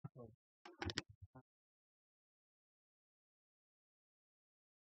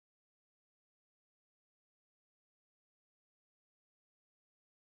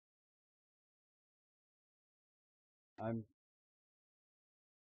I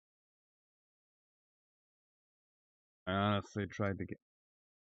honestly tried to get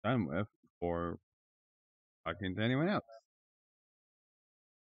done with before talking to anyone else.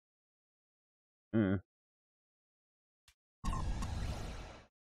 Uh,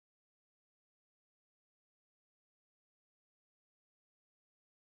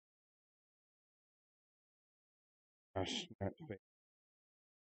 Gosh,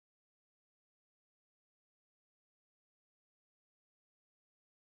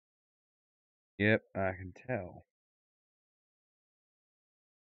 yep, I can tell.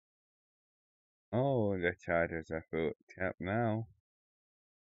 Oh, the chargers are full tap now.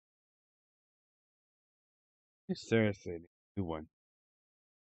 You seriously need a new one.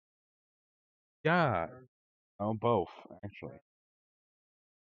 Yeah. Oh, both, actually.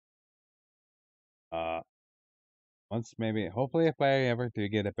 Uh, once maybe, hopefully if I ever do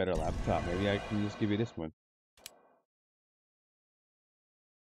get a better laptop, maybe I can just give you this one.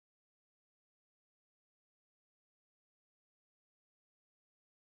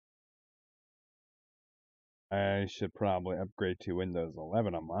 I should probably upgrade to Windows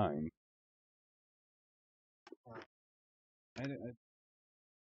 11 on mine. Where did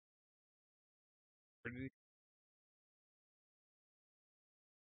he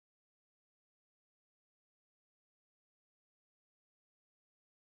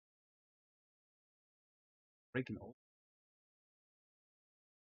breaking old?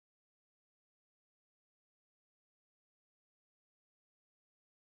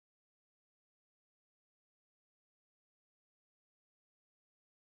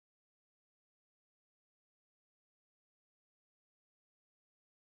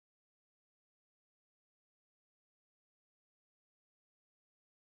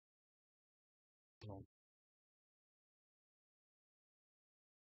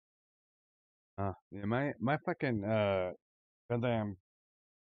 Yeah, my fucking goddamn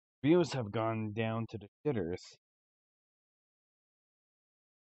views have gone down to the shitters.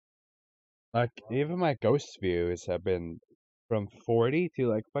 Like even my ghost views have been from 40 to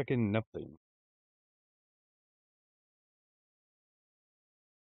like fucking nothing.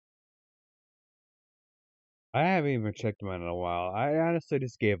 I haven't even checked mine in a while. I honestly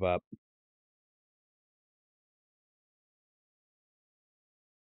just gave up.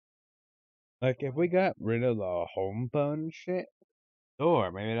 Like if we got rid of the home phone shit,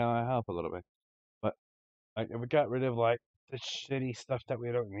 sure, maybe that might help a little bit. But like if we got rid of like the shitty stuff that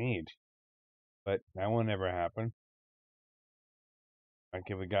we don't need, but that won't ever happen. Like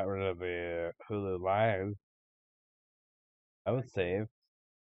if we got rid of the Hulu Live, I would save.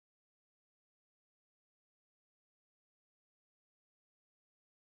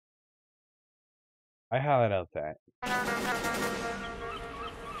 I highlight out that.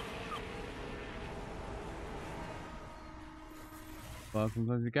 Well,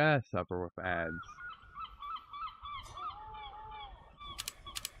 sometimes you gotta suffer with ads.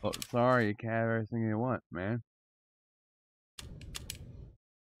 Well, sorry, you can't have everything you want, man.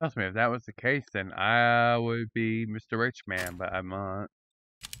 Trust me, if that was the case, then I would be Mr. Rich Man, but I'm not.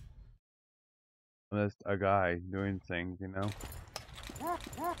 I'm just a guy doing things, you know?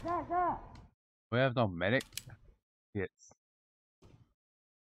 We have no medic kits.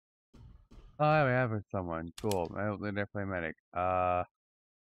 Oh, we have someone. Cool. I hope they play medic. I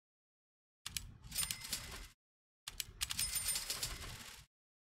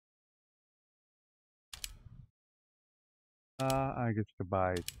guess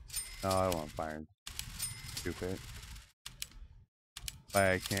goodbye. No, I won't buy it. Stupid. Buy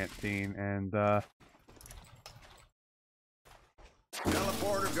a canteen and,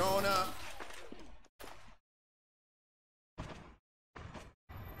 Teleporter going up.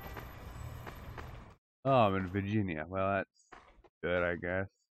 oh, I'm in Virginia. Well, that's good, I guess.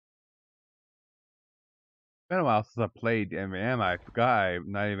 Been a while since I played MVM. I forgot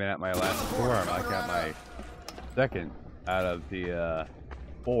I'm not even at my last score. I'm like at my second out of the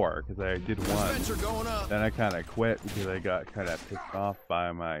 4 because I did one. Then I kind of quit because I got kind of pissed off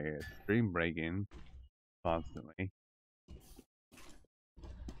by my stream breaking constantly.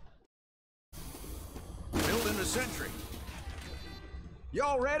 Building the sentry.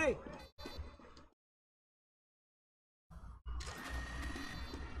 Y'all ready?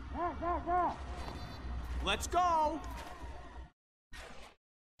 Let's go.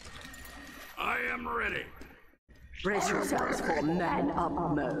 I am ready. Brace yourselves for man up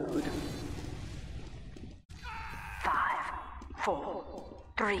mode. 5, 4,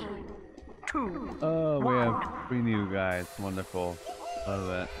 3, 2. Oh, we have 3 new guys. Wonderful. Love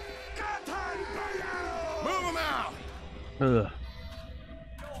it. Move them out. Ugh.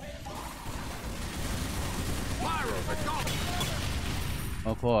 Pyro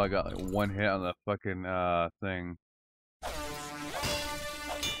Oh cool, I got like one hit on the fucking thing.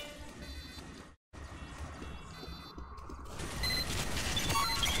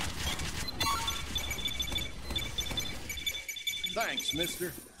 Thanks,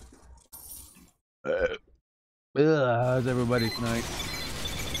 mister. How's everybody's night?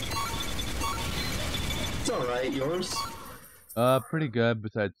 It's alright, yours? Pretty good,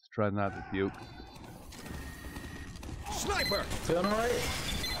 besides trying not to puke. Sniper! Feeling alright?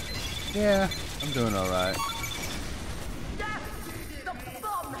 Yeah, I'm doing alright. The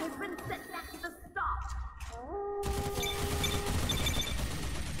bomb has been set at the start.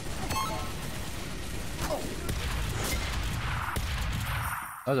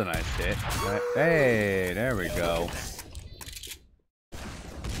 That was a nice hit. Hey, there we go.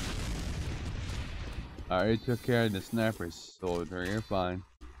 I already took care of the sniper soldier, you're fine.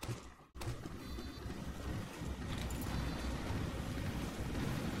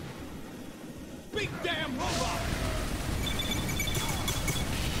 Big damn robot!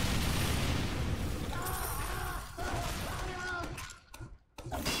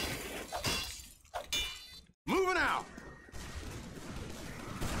 Moving out!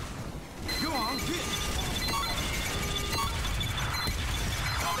 Go on, get it!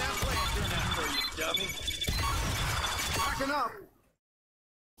 How that plan turned out for you, dummy? Backing up!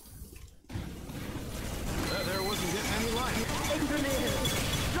 There wasn't getting any light. Engineers,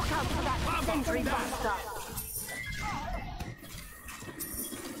 look out for that sentry buster.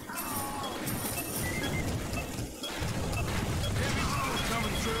 Heavy smoke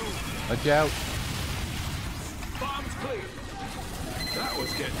coming through. Watch out. Bomb's clear. That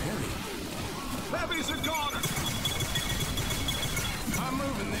was getting heavy. Heavy's a goner. I'm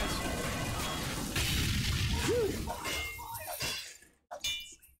moving this.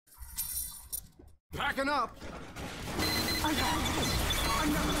 Packing up.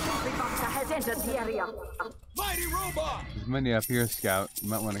 Another sentry buster has entered the area. Mighty robot. There's many up here, Scout. You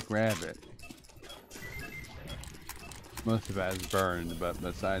might want to grab it. Most of it is burned, but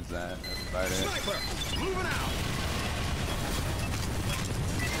besides that, that's about it. Sniper. Moving out.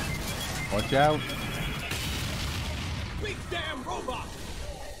 Watch out. Big damn robot.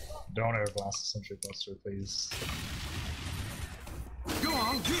 Don't ever blast a sentry buster, please. Go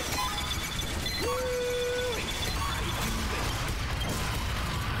on, get it.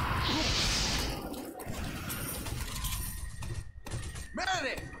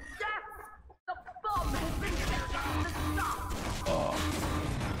 Medic. Death! The bomb has been set at the start. Oh.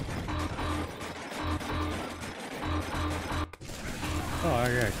 Oh, I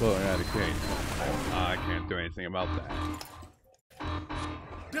got close out of case. I can't do anything about that.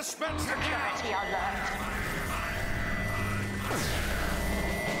 Dispenser down. Security alert.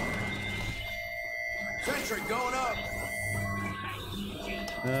 Sentry going up.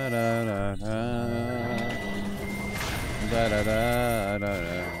 Da da da da. Da da da da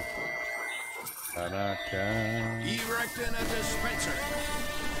da. Da da da. Erecting a dispenser.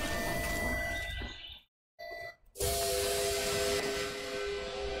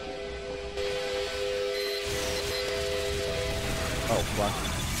 Oh fuck.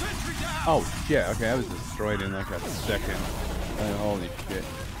 Sentry down. Oh shit. Okay, I was destroyed in like a second. Holy shit.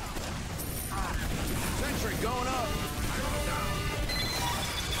 Sentry going up.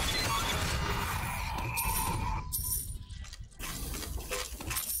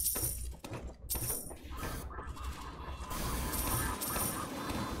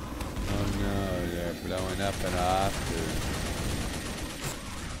 Oh no, they're blowing up and off, dude.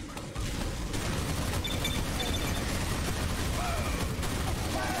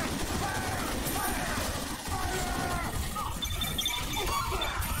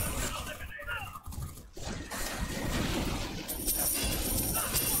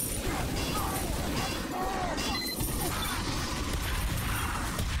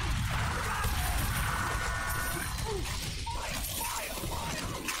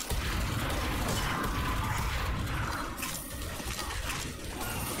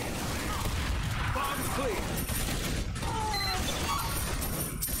 Bomb's clear.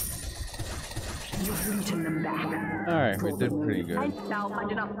 You've beaten them back. Alright, we did pretty good. And now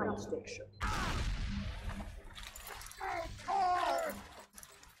find an upgrade station.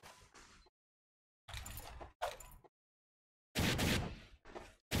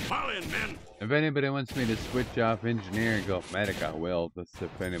 Fall in, men. If anybody wants me to switch off engineer and go medic, I will. Just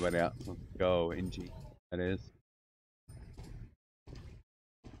if anybody else wants to go NG, that is.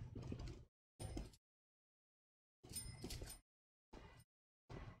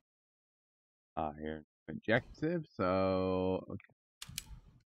 Here, objective, so, okay.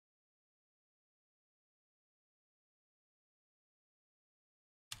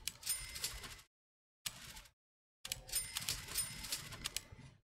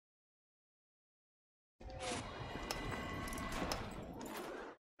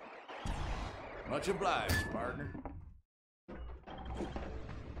 Much obliged, partner.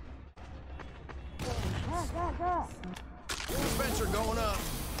 Dispenser going up.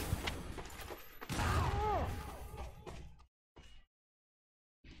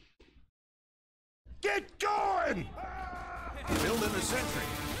 Get going! Building a sentry.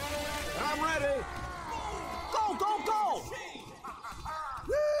 I'm ready. Go, go, go!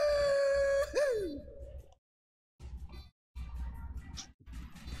 Woo-hoo!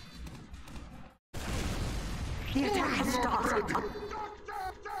 The attack has started.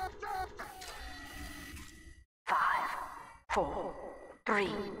 5, 4, 3,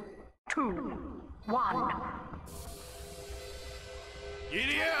 2, 1.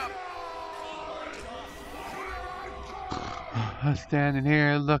 Giddy up! I'm standing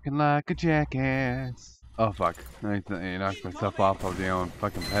here looking like a jackass. Oh fuck. I knocked myself off of the own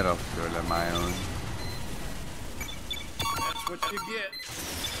fucking pedestal of my own. That's what you get.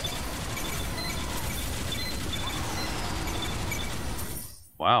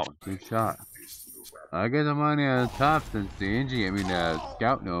 Wow, good shot. I get the money on the top since the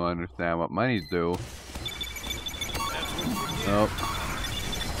scout don't understand what money's do. Nope.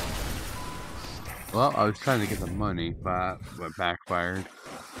 Well, I was trying to get the money, but backfired.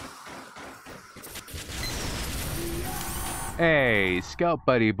 Hey, scout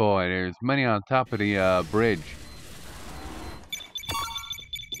buddy boy, there's money on top of the bridge.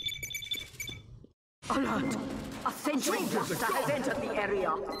 Alert! A sentry blaster has entered the area.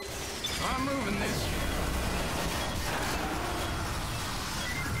 I'm moving this.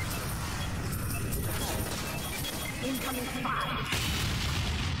 Incoming spy.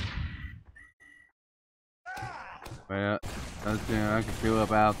 Well, nothing I can feel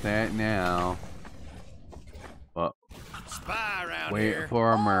about that now. Well, Spy around wait here.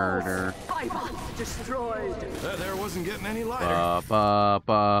 for a murder. Spybots destroyed. That there wasn't getting any lighter. Ba ba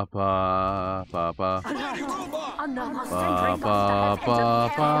ba ba ba ba. Another Ba sentry ba blaster ba has entered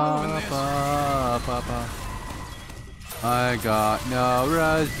the area. ba ba ba ba. I got no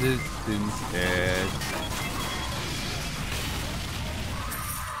resistance yet.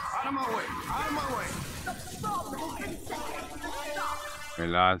 Out of my way. Out of my way. We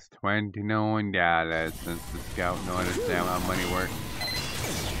lost $29 since the scout don't understand how money works.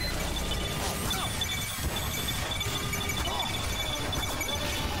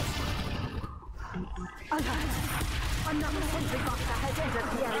 Another sentry blaster has entered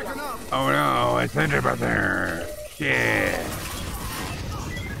the area. Oh no, it's Sentry Buster! Shit!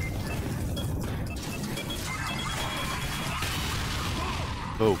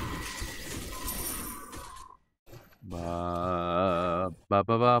 Oh. Ba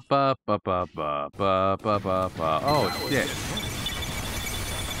ba ba ba ba ba ba ba ba ba ba. Oh shit!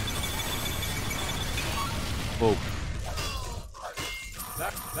 Oh.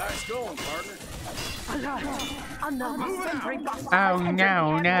 Nice going, partner. Alert! Another sentry blaster Oh has entered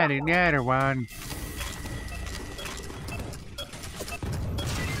no, the not area. another one.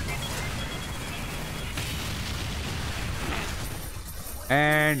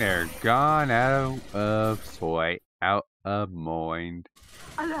 And they're gone out of sight, out of mind.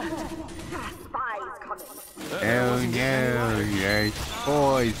 Alert! Spies coming. Oh no, there's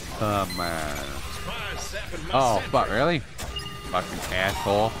boys coming. Spy sapping my Oh sentry. fuck, really? Fucking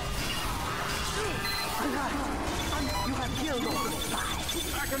asshole. You have killed all the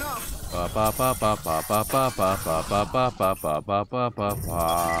spies. Backing up. Ba ba ba ba ba ba ba ba ba ba ba ba ba ba ba ba ba.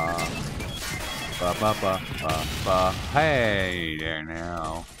 Ba ba ba ba ba. Hey there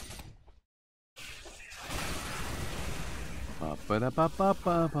now. Ba ba da ba ba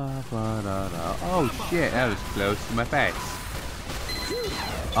ba ba ba da da. Oh shit, that was close to my face.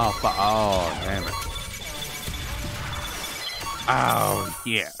 Oh fuck! Oh damn it! Oh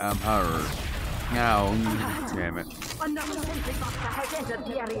yeah, I'm hurt. No, damn it. Another sentry blaster has entered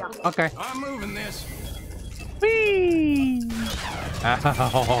the area. Okay. I'm moving this. Whee!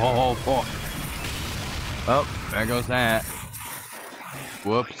 Oh boy. Oh, there goes that.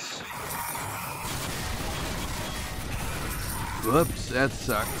 Whoops. Whoops, that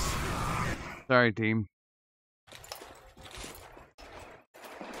sucks. Sorry, team.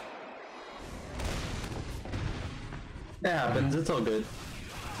 That happens, it's all good.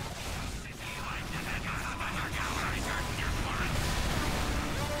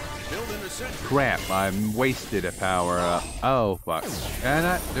 Building a sentry. Crap, I wasted a power up. Oh, fuck. Can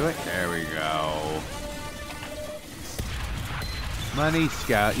I do it? There we go. Money,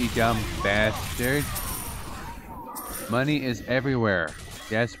 Scout, you dumb bastard. Money is everywhere.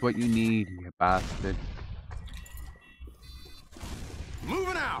 That's what you need, you bastard.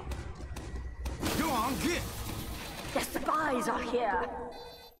 Moving out. Go on, get. The spies are here.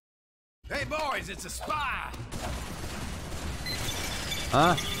 Hey boys, it's a spy!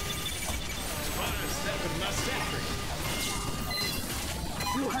 Huh?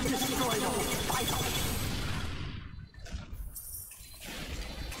 You have destroyed all vitals.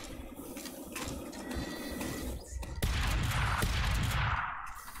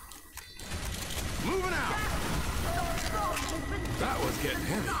 Moving out! That was getting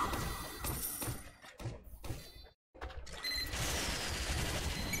heavy.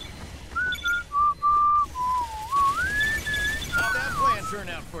 How'd that plan turn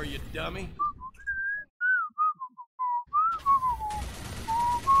out for you, dummy?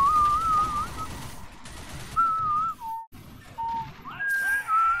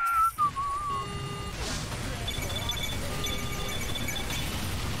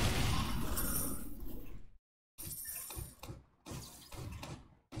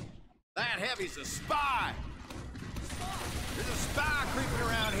 That heavy's a spy! There's a spy creeping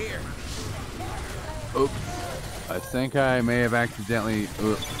around here. Oops. I think I may have accidentally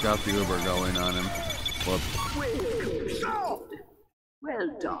got the Uber going on him. Whoops.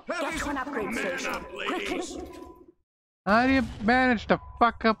 Well done. Get to an upgrade station. Quickly. How do you manage to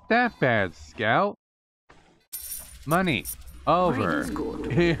fuck up that bad, Scout? Money. Over.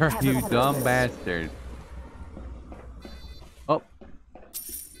 Here, you dumb bastard. Oh.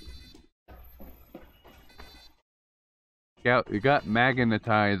 Scout, you got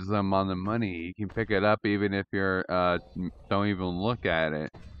magnetism on the money. You can pick it up even if you're, don't even look at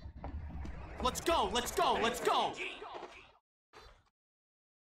it. Let's go, let's go, let's go!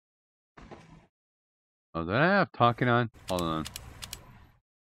 Oh, did I have talking on? Hold on.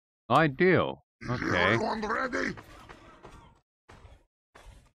 Oh, I do. Okay.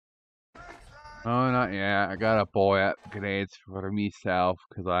 Oh, not yet. I got a boy upgrades for myself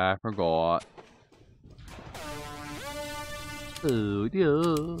because I forgot. Oh, dear.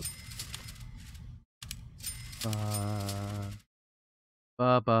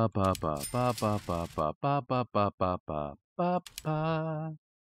 Ba ba ba ba ba ba ba ba ba ba ba ba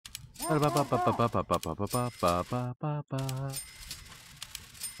ba ba ba.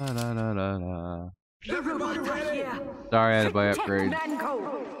 Everybody right here. Sorry, I had to buy upgrades. Man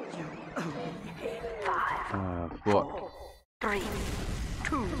code. 4, 3,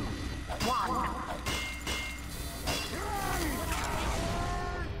 2, 1.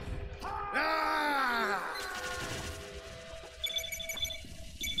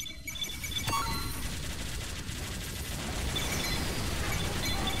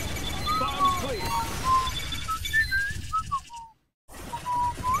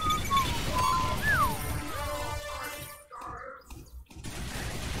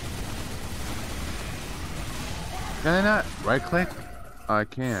 Can I not right click? I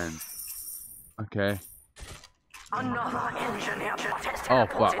can. Okay. Another engineer test. Oh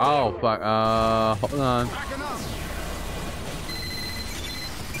fuck. Oh fuck. Hold on.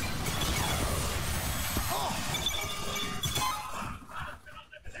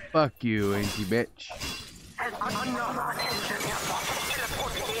 Fuck you, ain't bitch.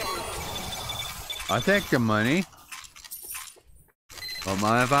 I'll take the money. Don't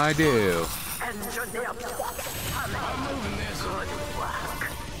mind if I do.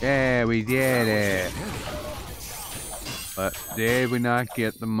 Yeah, we did it. But did we not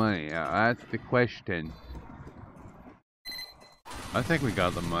get the money? That's the question. I think we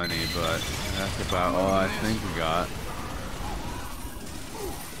got the money, but that's about all I think we got.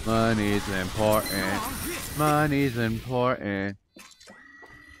 Money's important. Money's important.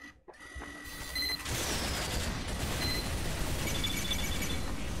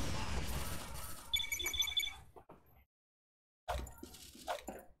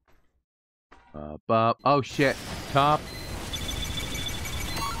 Bob. Oh shit. Top.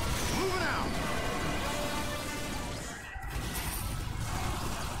 Moving out.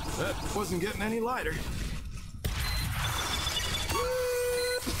 That wasn't getting any lighter.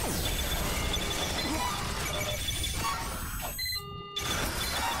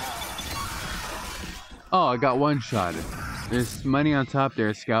 Oh, I got one shot. There's money on top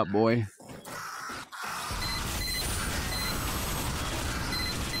there, Scout Boy.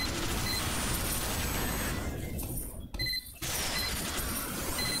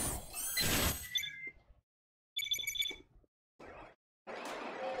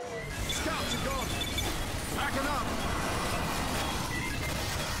 Scouts are going. Backing up.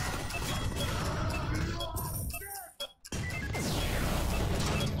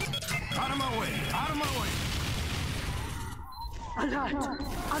 Out of my way. Out of my way. Alert!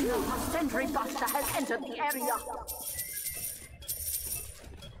 Another sentry buster has entered the area.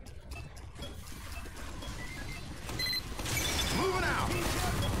 Moving out.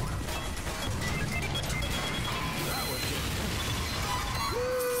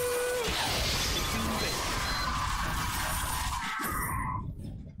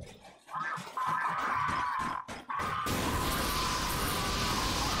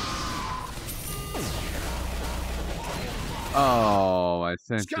 Oh, my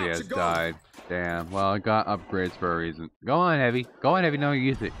sentry Scouts has are going. died. Damn. Well, I got upgrades for a reason. Go on, Heavy. Go on, Heavy. No,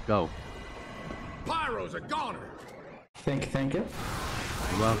 use it. Go. Pyro's a goner. Thank you.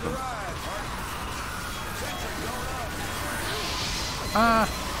 You're welcome. Ah.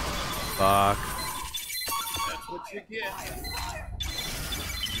 Fuck. That's what you get.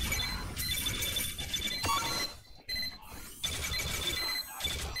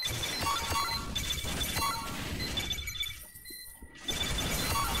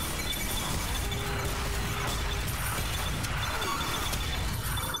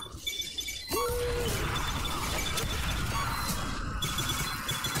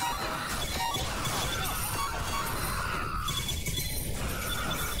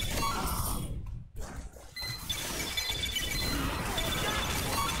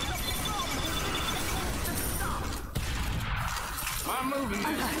 I'm moving this.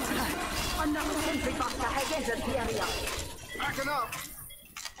 Another sentry buster has entered the area. Backing up.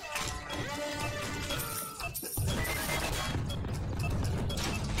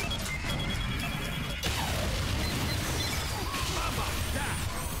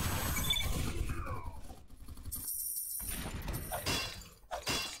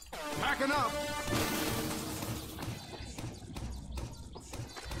 Backing up.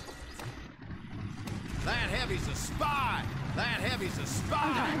 That heavy's a spy. That heavy's a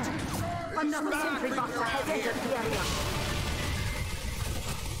spy. Another sentry buster has entered the area.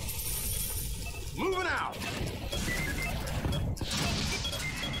 Moving out.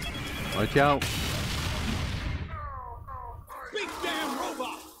 Watch out. Big damn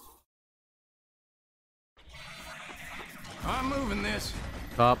robot. I'm moving this.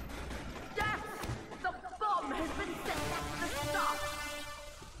 Stop. Death! The bomb has been set to stop.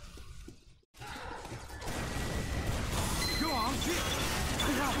 Go on, get.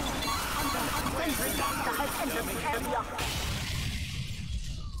 Sentry buster has entered the area.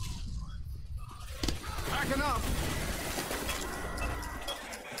 Backing up.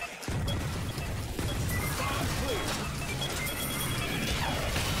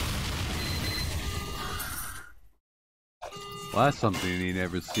 Well, that's something you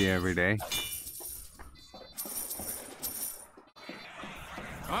never see every day.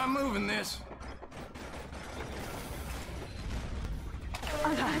 I'm moving this.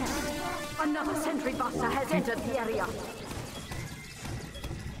 Alert! Another sentry buster has entered the area.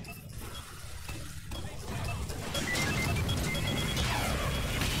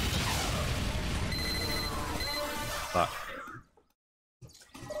 Fuck.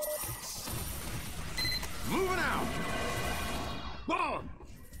 Moving out. Bomb.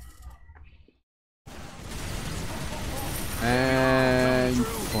 And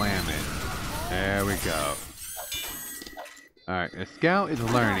slam it. There we go. Alright, the scout is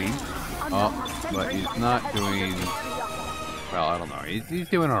learning. Oh, but he's not doing... Well, I don't know. He's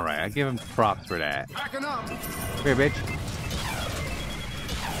doing alright. I give him props for that. Backing up. Here, bitch.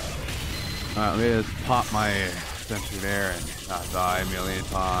 Alright, let me just pop my sentry there and not die a million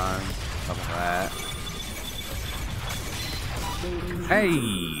times. Stuff like that.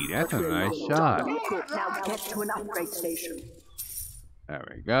 Hey, that's a nice shot. Now get to an upgrade station. There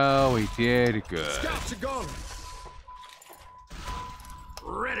we go. We did good. Scouts are going.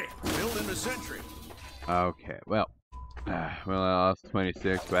 Ready. Building the sentry. Okay, well, I lost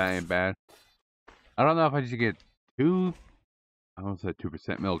 26, but that ain't bad. I don't know if I should get I almost said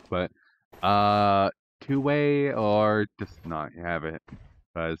 2% milk, but two-way or just not have it,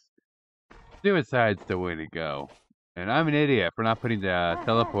 because suicide's the way to go. And I'm an idiot for not putting the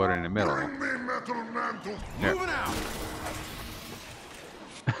teleporter in the middle. Moving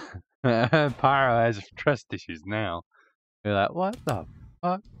out. Pyro has trust issues now. You're like, what the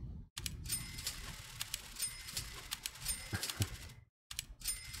fuck?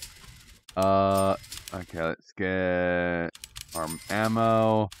 Okay, let's get our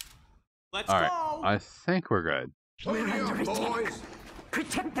ammo. Alright, I think we're good. We're under boys.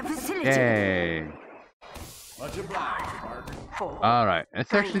 Protect the facility. Yay! Much obliged, partner. Alright,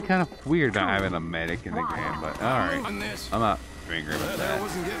 it's actually kind of weird not having a medic in the game, but alright. On this. I'm not angry with That that.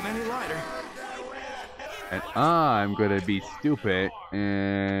 wasn't getting any lighter. And I'm gonna be stupid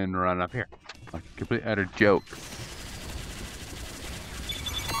and run up here. Like a complete utter joke.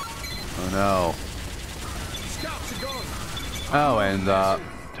 Oh no. Scouts are going. Oh, and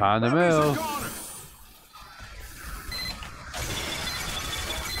time to move.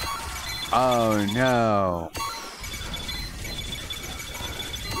 Oh no.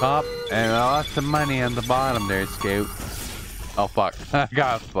 Top, and lots of money on the bottom there, Scout. Oh fuck, I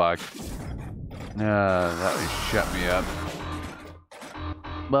got fucked. That would shut me up.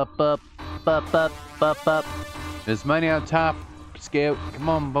 Bup, bup, bup, bup, bup, bup. There's money on top, Scout. Come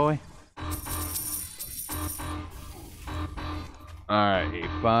on, boy. Alright, he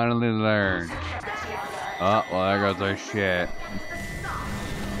finally learned. Oh, well, there goes our shit.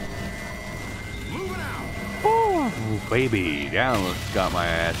 Ooh, baby. Downless got my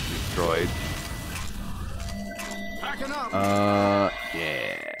ass destroyed.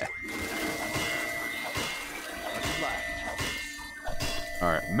 Yeah.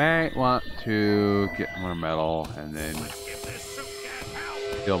 Alright, might want to get more metal and then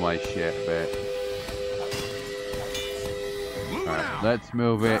steal my shit a bit. Alright, let's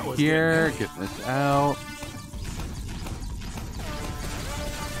move it here, get this out.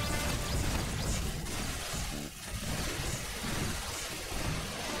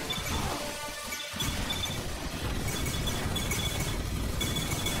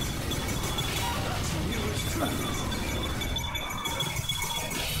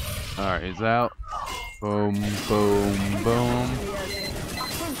 Alright, he's out. Boom, boom, boom.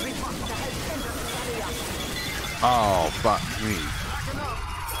 Oh, fuck me.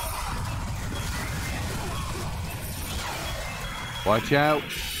 Watch out.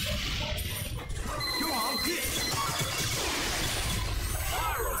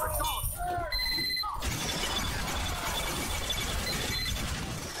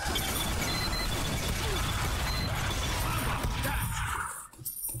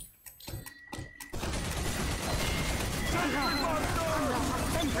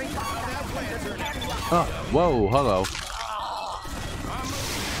 Oh, whoa, hello.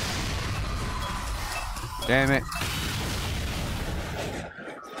 Damn it.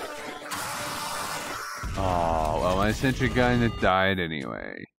 Oh, well, my sentry gun that died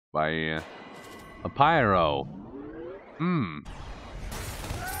anyway. By a pyro.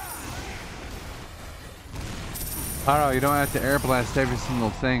 Pyro, you don't have to air blast every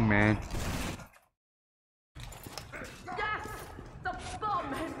single thing, man. Yes! The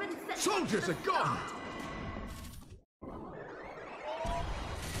bomb has been set. Soldiers are gone!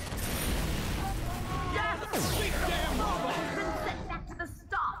 Yes! The bomb has been set back to the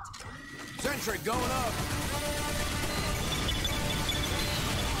start. Sentry going up!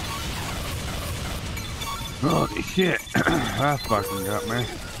 Holy shit. That fucking got me.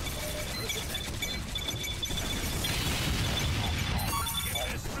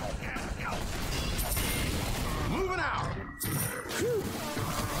 Moving out!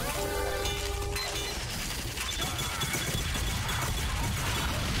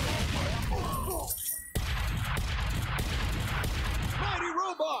 Mighty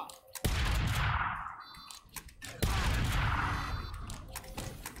robot!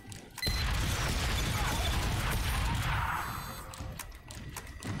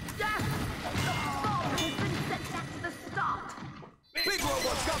 Yes! The bomb has been set back to the start. Big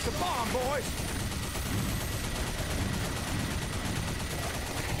robot's got the bomb, boys!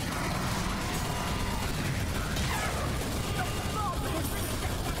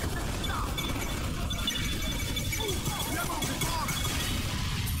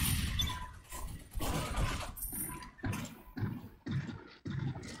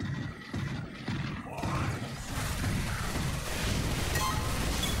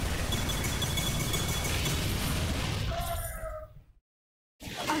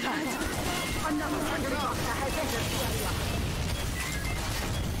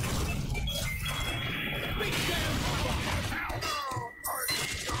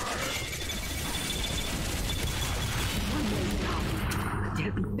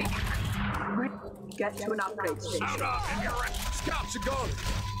 They'll be back. Get to an upgrade station. Scouts are gone!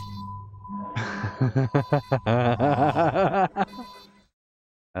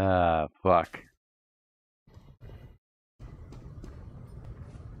 Fuck.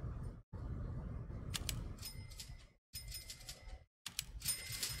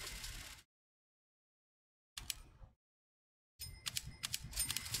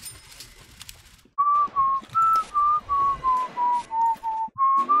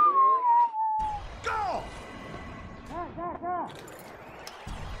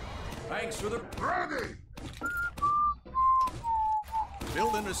 Thanks for the ready.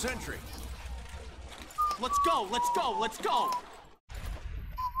 Building a sentry. Let's go, let's go, let's go!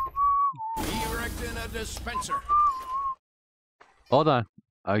 Erecting a dispenser. Hold on.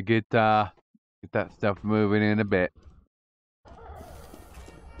 I'll get that stuff moving in a bit.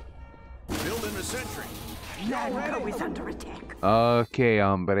 Building a sentry. Nanko is under attack. Okay,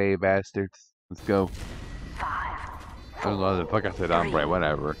 hombre bastards. Let's go. 5, I don't know the fuck I said hombre,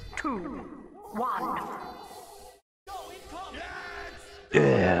 whatever. 2, 1.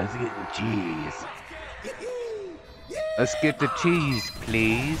 Yeah, let's get the cheese. Let's get the cheese,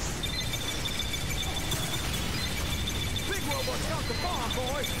 please. robot's got the bomb,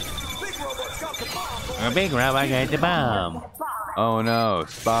 boys. Big robot's got the bomb, boys. A big robot got the bomb. Oh no,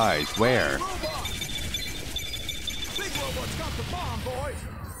 spies, where? Big robot's got the bomb, boys.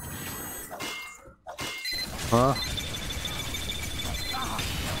 Huh?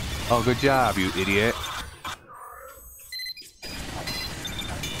 Oh, good job, you idiot.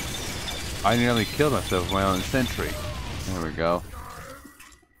 I nearly killed myself with my own sentry. There we go.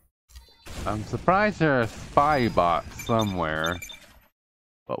 I'm surprised there's a spy bot somewhere.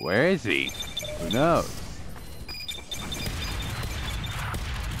 But where is he? Who knows?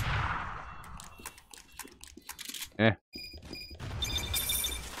 Eh.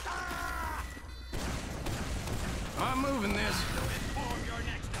 I'm moving this.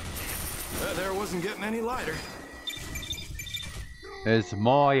 That there wasn't getting any lighter. There's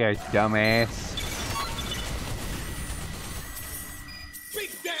more, you dumbass.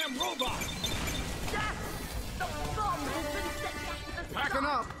 Big damn robot! Jack, the bomb has been set to the Packing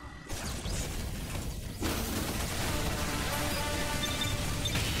up.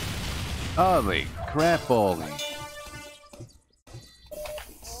 Holy crap, Ollie.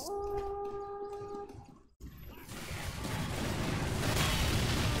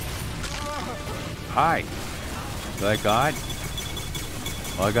 Hi. Is that God?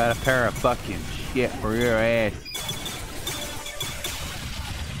 Well, I got a pair of fucking shit for your ass.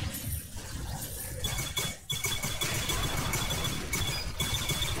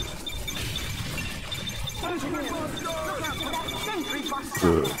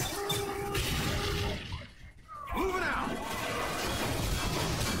 Good. Moving out.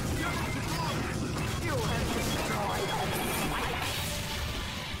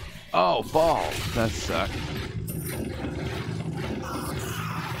 Oh, balls. That sucked.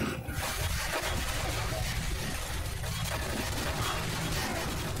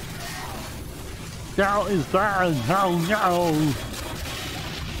 Daryl is there. No.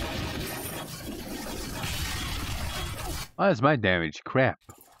 Why is my damage crap?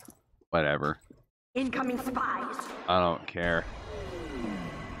 Whatever. incoming spies. I don't care.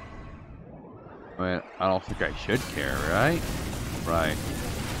 I mean, I don't think I should care, right? Right.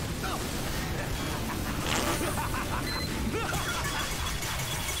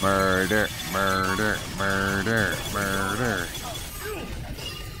 Murder, murder, murder, murder.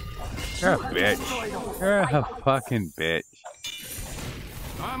 You're a bitch. You're a fucking bitch.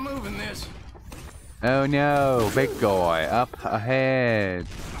 I'm moving this. Oh no, big guy, up ahead.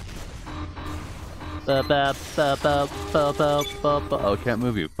 Oh, can't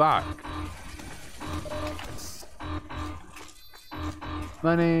move you. Fuck.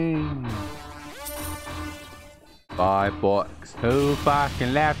 Money. $5. Who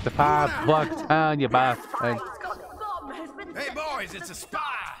fucking left the $5 on you, bastard? Hey boys, it's a spy.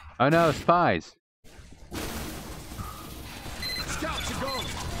 Oh no, spies. Scouts are going.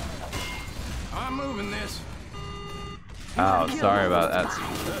 I'm moving this. Oh, sorry about that.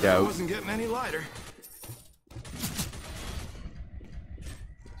 I Yo. wasn't getting any lighter.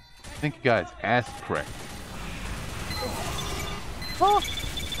 I think you guys ass prick.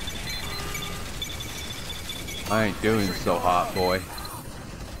 I ain't doing so hot, boy.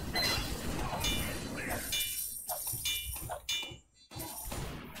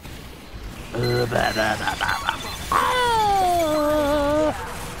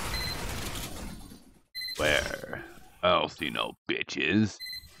 Where? I don't see no bitches.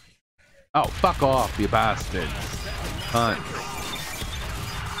 Oh, fuck off, you bastards. Hunt.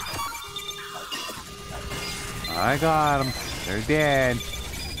 I got them. They're dead.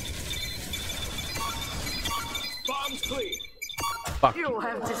 Bomb's clear. Fuck You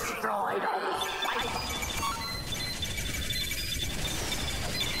have destroyed all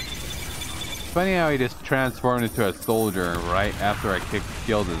Funny how he just transformed into a soldier right after I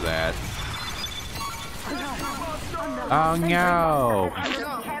killed his ass. Oh no!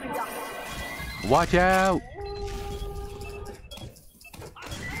 Watch out!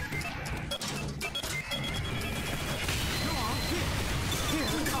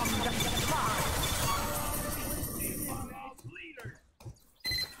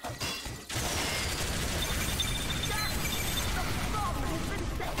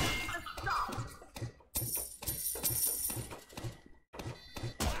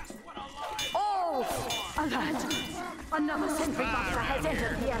 Alert! Another sentry buster has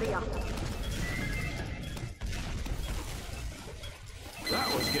entered the area. That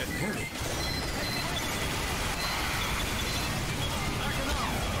was getting heavy.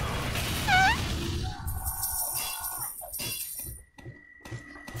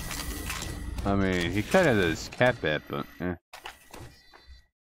 I mean, he kind of does cap it, but eh.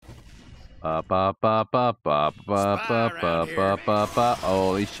 Ba ba ba ba ba ba ba ba ba ba ba.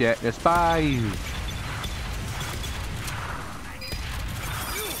 Holy shit, the spies!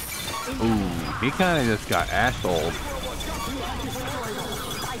 Ooh, he kind of just got assholed.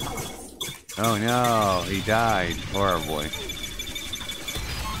 Oh no, he died horribly.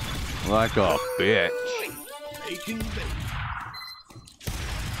 Like a bitch.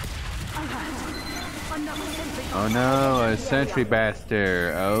 Oh no, a sentry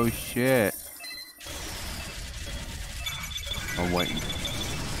bastard. Oh shit. I'm waiting.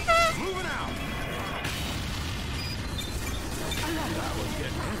 Moving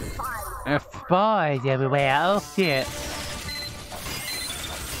out. Spies everywhere. Oh shit.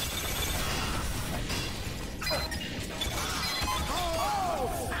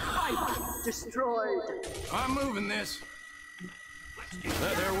 Destroyed. I'm moving this.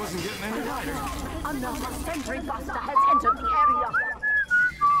 That there wasn't getting any lighter. Another sentry buster has entered the area.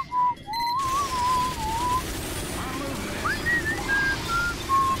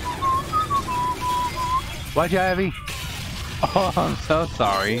 Watch out, Abby. Oh, I'm so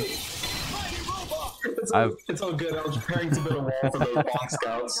sorry. It's all good. I was preparing to build a wall for those long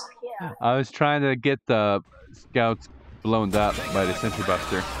scouts. I was trying to get the scouts blown up by the sentry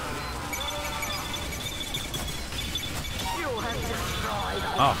buster.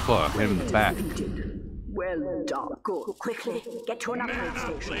 Oh fuck, hit him in the back. Well done. Go quickly. Get to an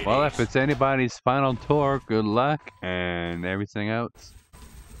upgrade station. Well, if it's anybody's final tour, good luck and everything else.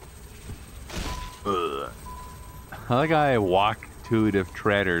 Ugh. I like how I walk to the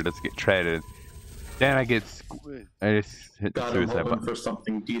treader, let's get treaded. Then I get I just hit the God, I'm suicide hoping button. for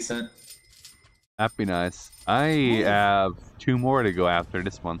something decent. That'd be nice. I have 2 more to go after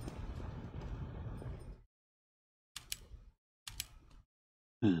this one.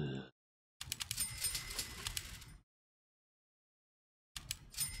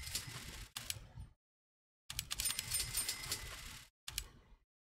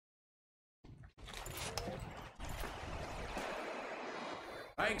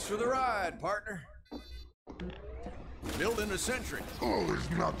 Thanks for the ride, partner. Building a sentry. Who is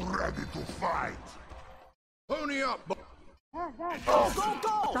not ready to fight? Pony up.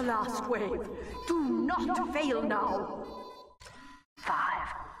 The last wave. Do not fail now. 5,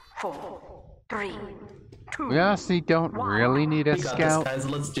 4, 3, 2. We honestly don't really need a We got scout. this, guys.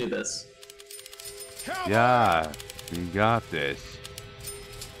 Let's do this. Yeah, we got this.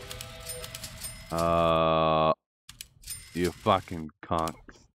 You fucking conks.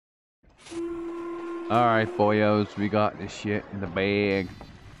 Alright, boyos, we got this shit in the bag.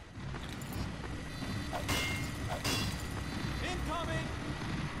 Incoming!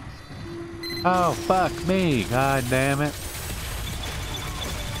 Oh, fuck me, god damn it.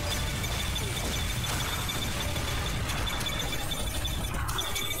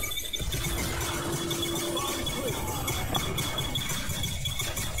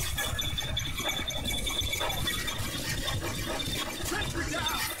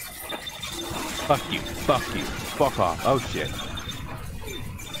 Fuck you, fuck you, fuck off. Oh shit.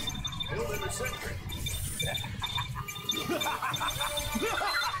 Building a sentry.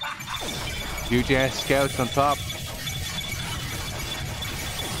 Huge ass scouts on top.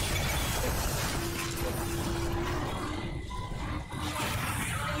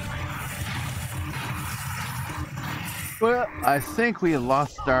 Well, I think we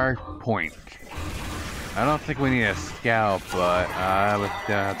lost our point. I don't think we need a scout, but I would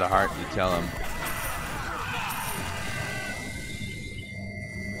have the heart to tell him.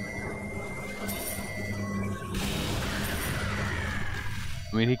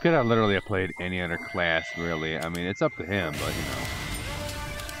 I mean, he could have literally played any other class, really. I mean, it's up to him, but you know.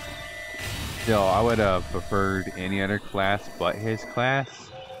 Still, I would have preferred any other class but his class.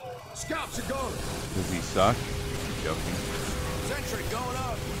 Scouts are going. Does he suck? Joking. Sentry going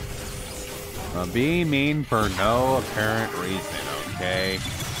up. I'm being mean for no apparent reason, okay?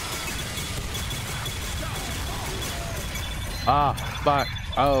 Ah, fuck.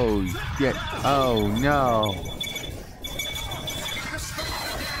 Oh, shit. Oh, no.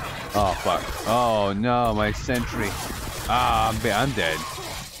 Oh, fuck. Oh, no, my sentry. Ah, I'm dead.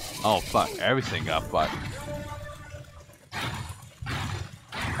 Oh, fuck. Everything got fucked.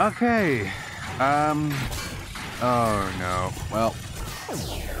 Okay. Oh, no. Well,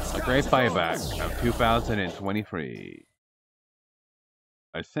 a great buyback of 2023.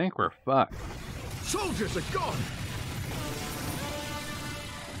 I think we're fucked. Soldiers are gone.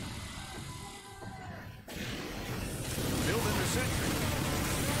 Building a sentry.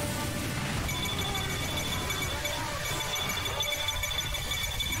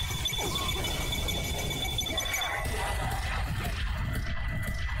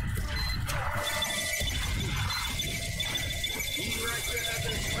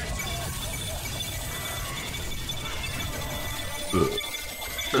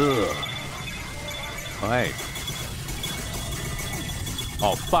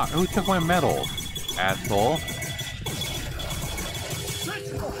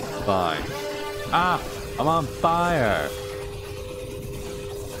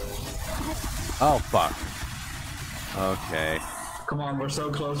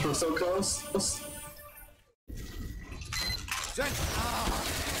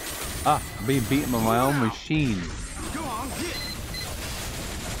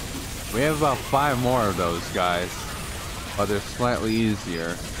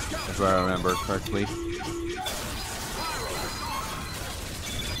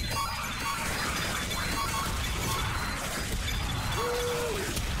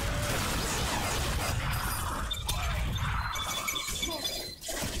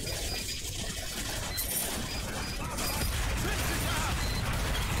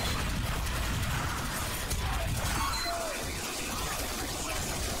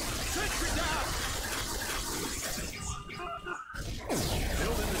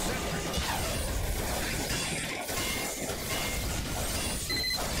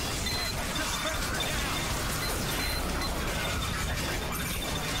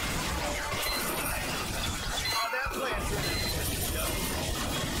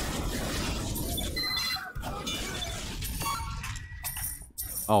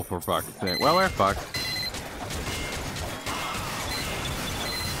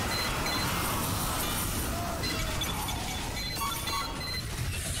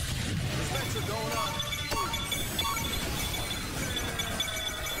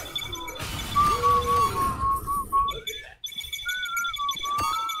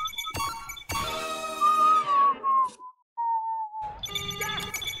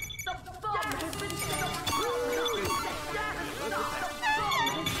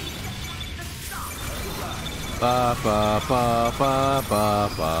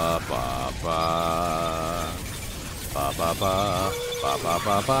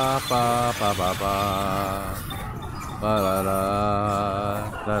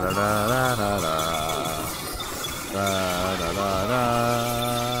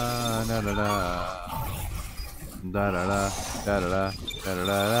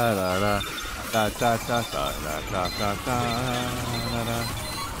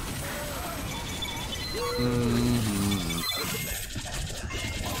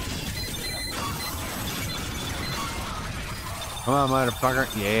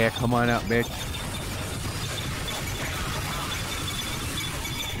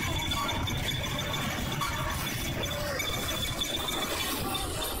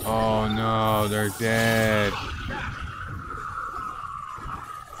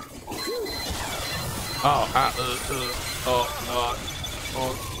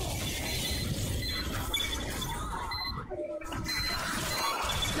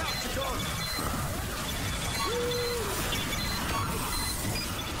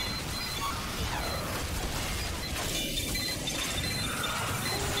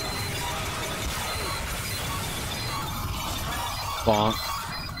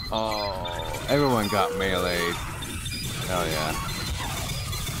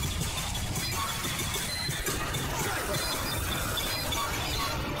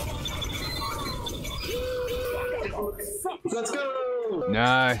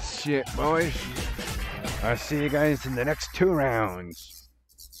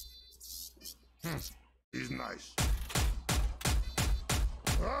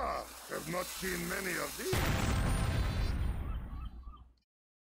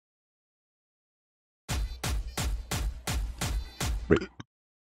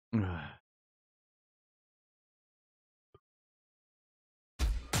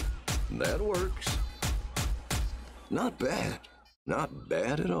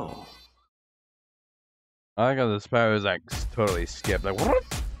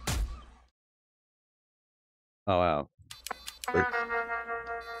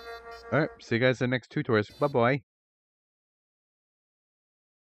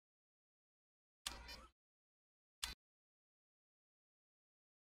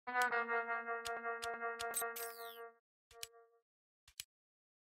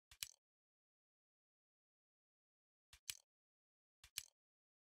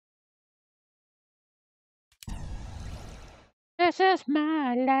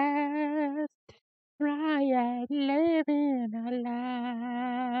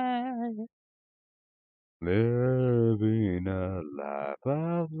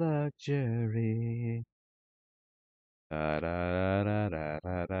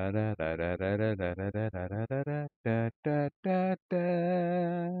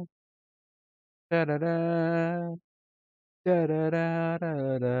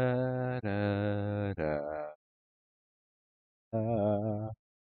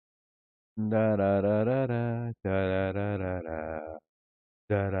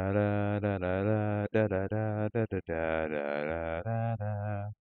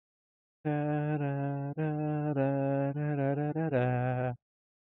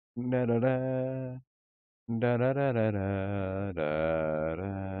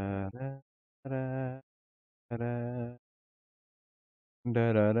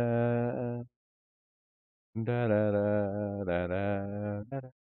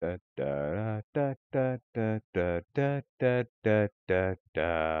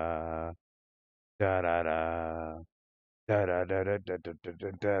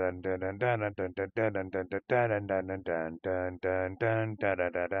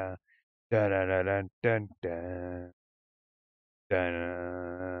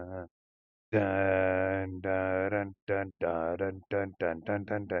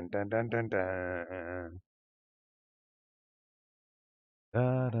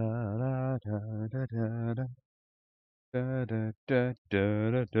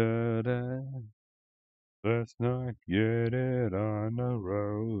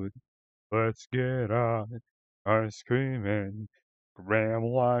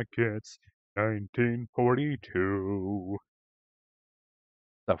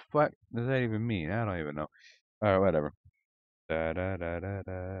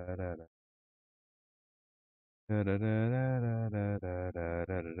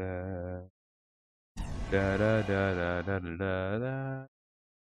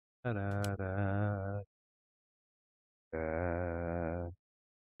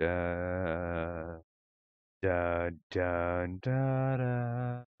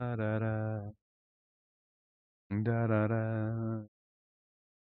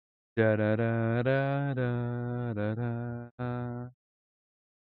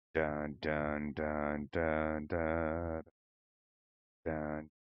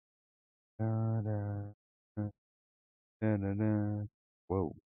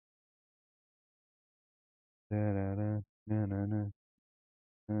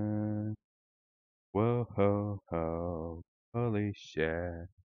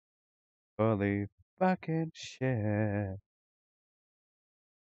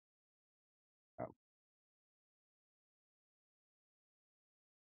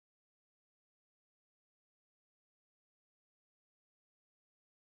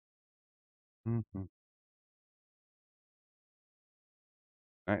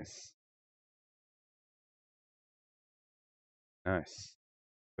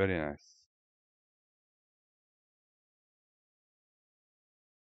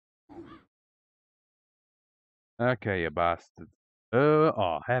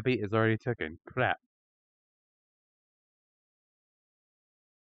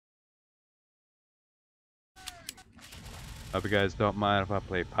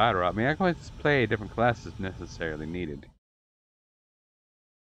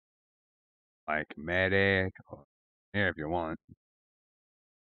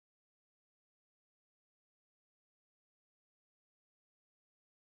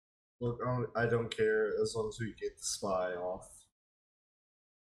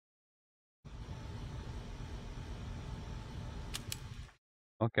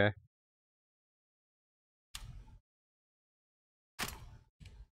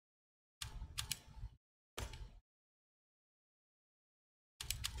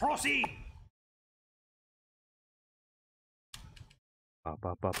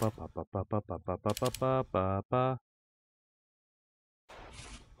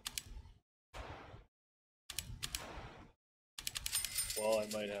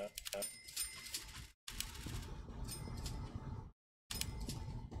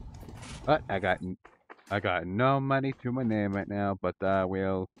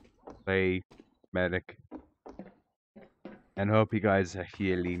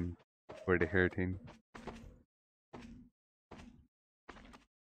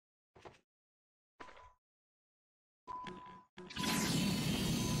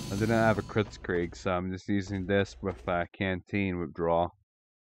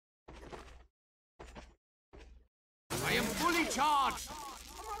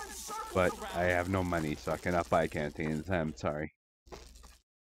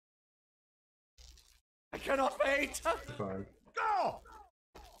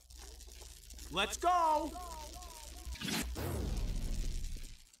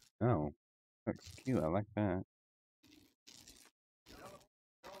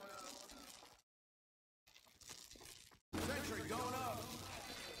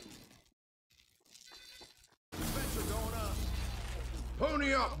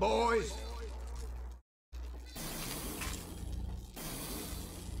 Pony up, boys.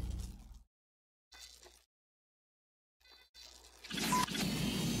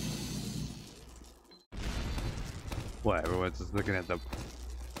 What? Everyone's just looking at the.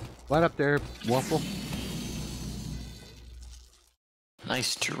 What up there, Waffle?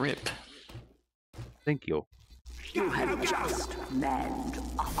 Nice drip. Thank you. You have just manned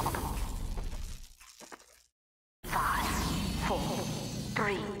up. 5, 4,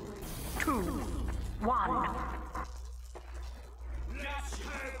 3, 2, 1.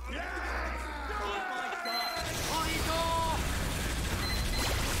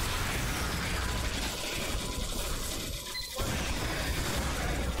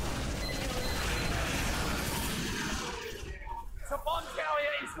 The bomb carrier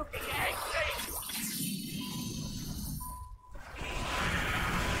is looking angry!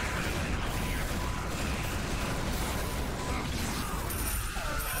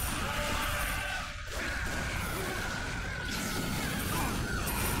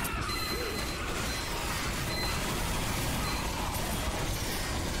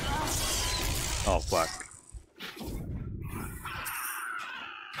 Oh fuck.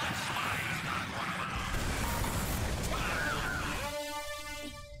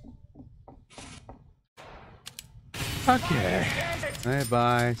 Okay. Bye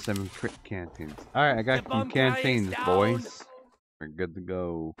bye. 7 crit canteens. Alright, I got some canteens, boys. We're good to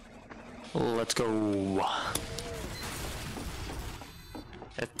go. Let's go.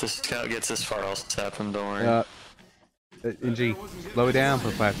 If the scout gets this far, I'll stab him, don't worry. NG, slow down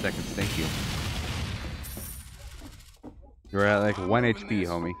for 5 seconds, thank you. You're at like 1 HP,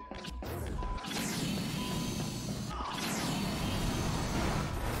 homie.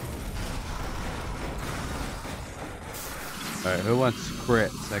 Alright, who wants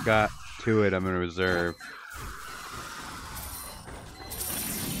crits? I got 2 of them in reserve.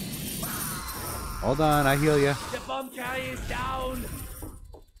 Hold on, I heal ya. The bomb carrier is down!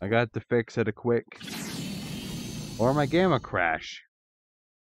 I got to fix it a quick. Or my gamma crash.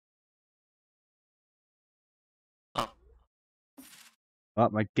 Oh. Oh,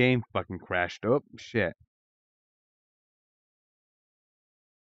 my game fucking crashed. Oh, shit.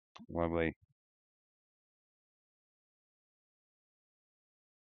 Lovely.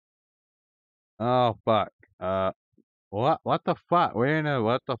 Oh, fuck. What the fuck? We're in a,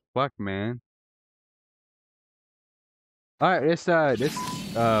 what the fuck, man? Alright, this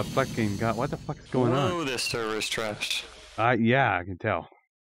fucking god, what the fuck is going on? Whoa, this server's trash. Yeah, I can tell.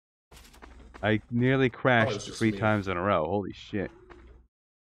 I nearly crashed it's just 3 me. times in a row. Holy shit.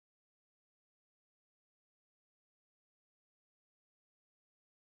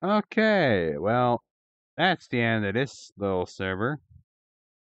 Okay, well, that's the end of this little server.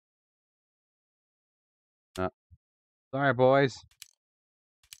 Sorry, boys.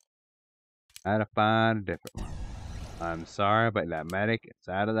 I had to find a different one. I'm sorry, but that medic is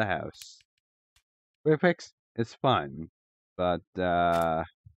out of the house. Refix is fun, but I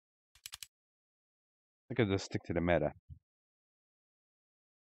could just stick to the meta.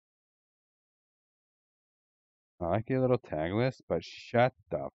 I like your little tag list, but shut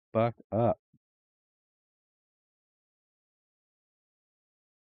the fuck up.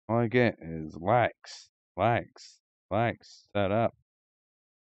 All I get is likes, likes, likes. Shut up.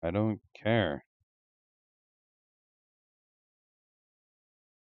 I don't care.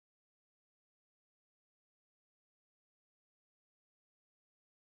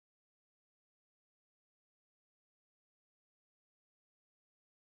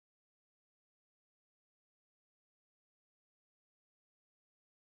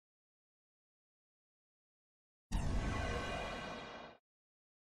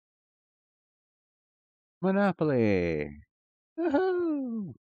 Monopoly.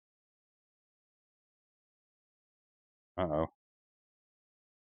 Woohoo! Uh-oh.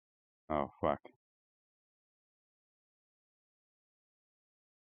 Oh, fuck.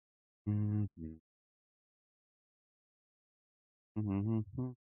 Mm-hmm. Mm-hmm.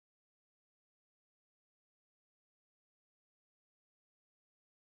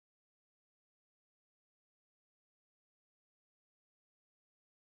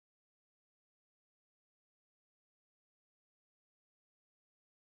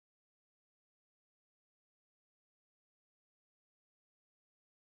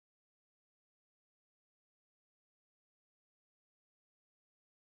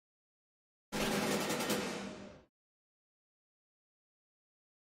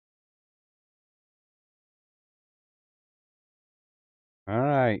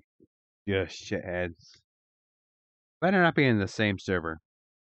 Alright. You shitheads. Better not be in the same server.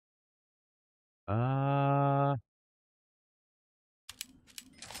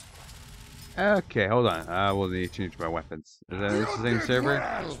 Okay, hold on. I will need to change my weapons. Is that the same server?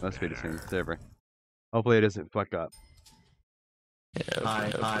 Must be the same server. Hopefully it doesn't fuck up. Yeah,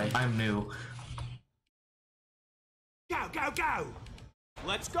 Hi, I'm new. Go, go, go!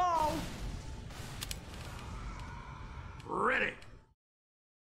 Let's go! Ready.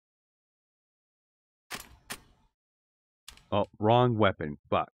 Oh, wrong weapon.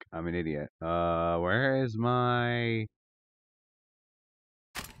 Fuck. I'm an idiot. Where is my...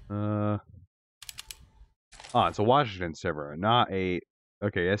 Oh, it's a Washington server, not a...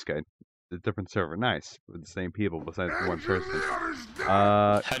 Okay, that's good. It's a different server. Nice. With the same people besides one person.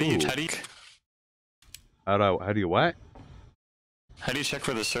 How do you How do you what? How do you check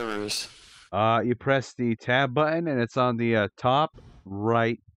for the servers? You press the tab button and it's on the top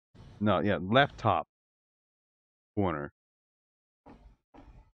right... No, yeah, left top corner.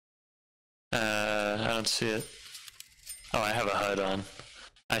 I don't see it. Oh, I have a HUD on.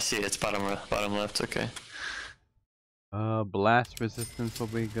 I see it. It's bottom left. Okay. Blast resistance will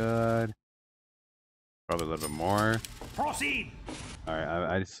be good. Probably a little bit more. Proceed! Alright,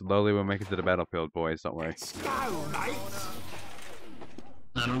 I slowly will make it to the battlefield, boys. Don't worry. Let's go, mate!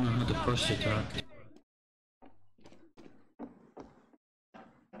 I don't know how to push the truck.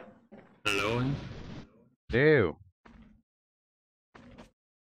 Hello? Ew.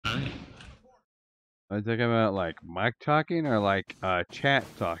 Hi. Are you talking about like mic talking or like chat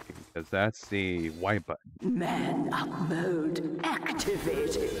talking? Because that's the white button. Man up mode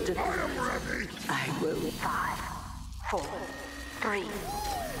activated. I am ready. I will. 5, 4, 3,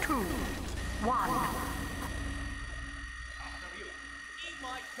 2, 1.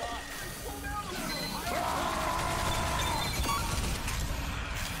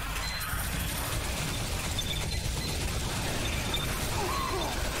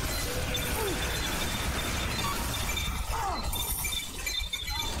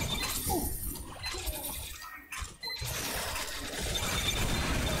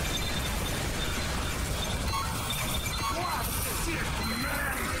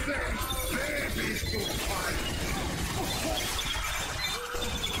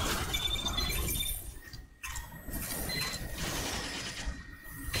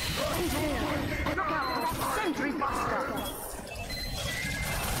 Sentry buster.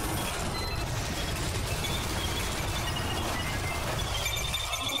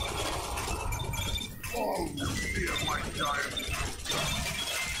 Oh, dear, my giant.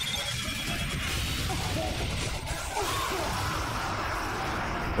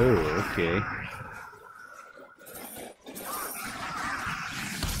 Oh, okay.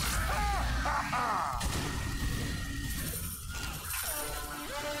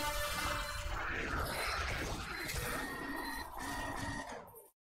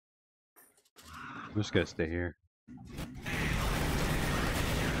 I'm just gonna stay here.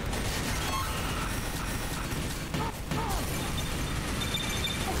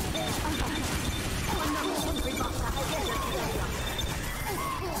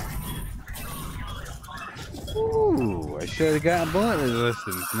 Ooh, I should have gotten bullet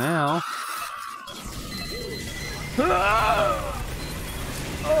resistance now.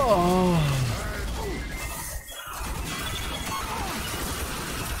 Oh.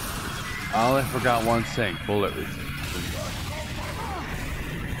 I only forgot one thing, bullet resistance.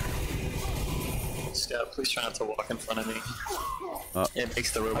 Scout, please try not to walk in front of me. It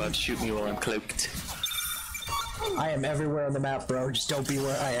makes the robot shoot me while I'm cloaked. I am everywhere on the map, bro. Just don't be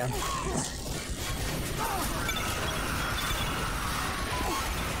where I am.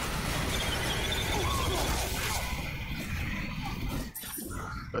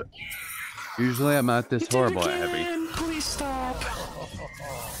 Usually I'm not this horrible at heavy. Please stop.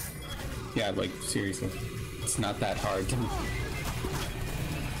 Yeah, like, seriously. It's not that hard.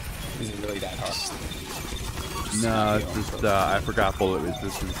 Is it really that hard? No, it's just, I forgot bullet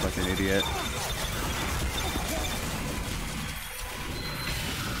resistance like an idiot.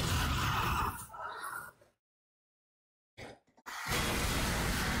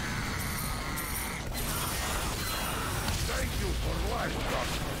 Thank you for life,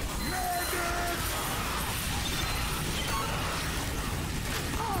 Doctor.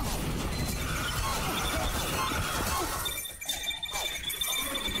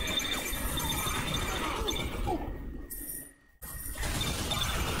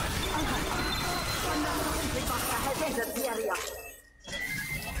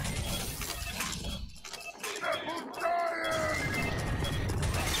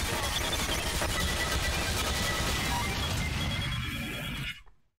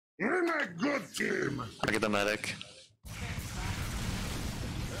 We're a good team. Look at the medic.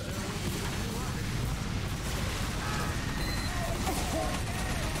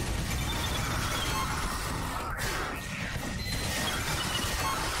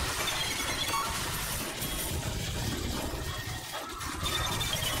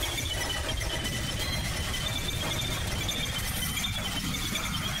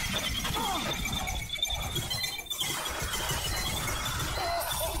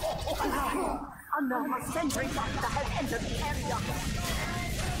 Another sentry buster has entered the area.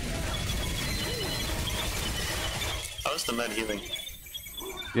 How's the med healing?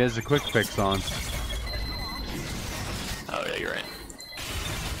 He has a quick fix on. Oh yeah, you're right.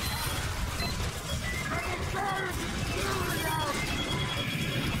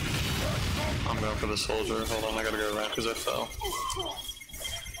 I'm going for the soldier. Hold on, I gotta go around because I fell.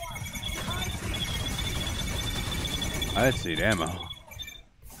 I just need ammo.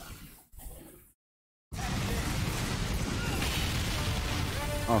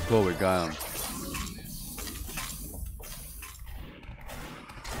 Oh, cool, we got him.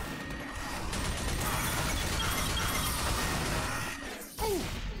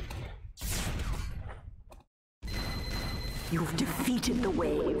 You've defeated the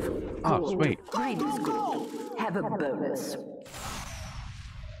wave. Oh, Good. sweet. Great is good. Have a bonus.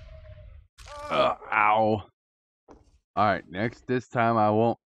 Ow. Alright, this time I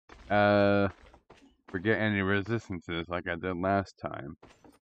won't forget any resistances like I did last time.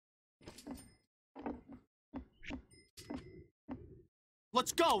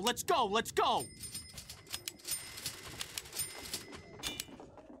 Let's go, let's go, let's go!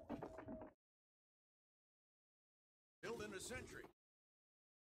 Building a sentry.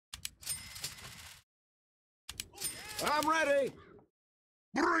 I'm ready.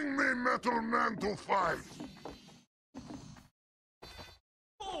 Bring me Metal Man to fight!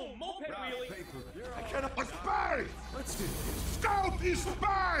 Boom! Moped wheelie! I cannot. A spy! Let's do this. Scout is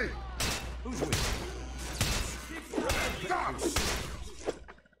spy! Who's with Scout!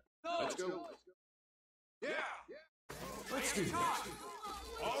 Let's go. Yeah. Let's do this.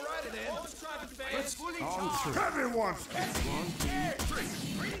 All right, then. Let's on through. Everyone's one, two, three.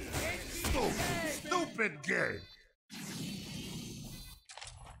 Stupid game!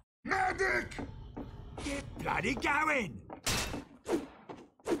 Medic! Get bloody going!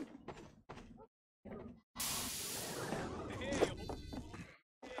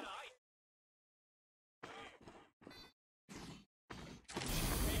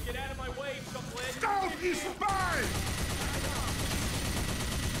 Get out of my way, Chucklehead! Scout is spy!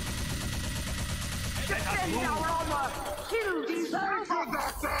 Defend our honor. Kill these Go,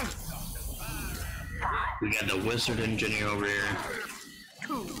 Doctor! We got the wizard engineer over here.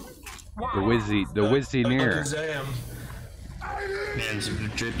 The Wizzy near. Man's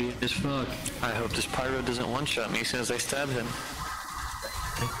drippy as fuck. I hope this pyro doesn't one-shot me as soon as I stab him.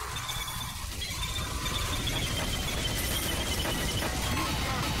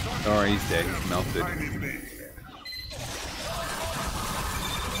 Oh, he's dead. He's melted.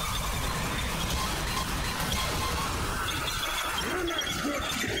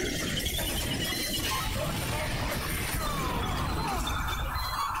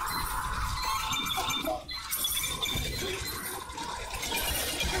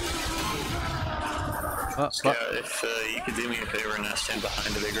 Scott, if you could do me a favor and not stand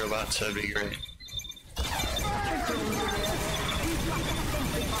behind the big robots, that'd be great.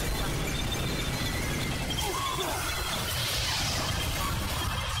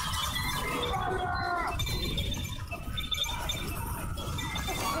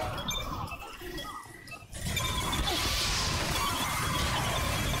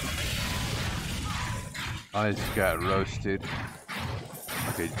 I just got roasted.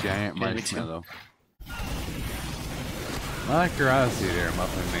 Like a giant marshmallow. I like your honesty there,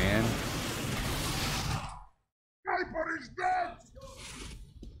 Muffin Man. Sniper is dead!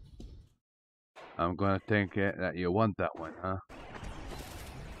 I'm gonna think that you want that one, huh?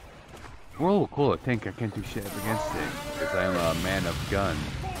 Whoa, cool. I think I can't do shit up against it because I'm a man of gun.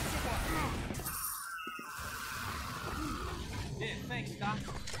 Yeah, thanks, Doc.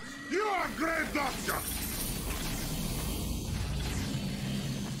 You are a great doctor!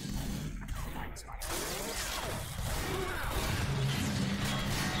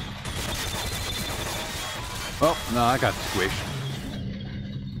 Oh, no, I got squished.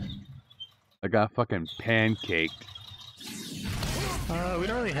 I got fucking pancaked. We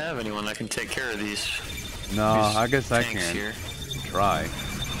don't really have anyone that can take care of these. No, I guess I tanks can here. try.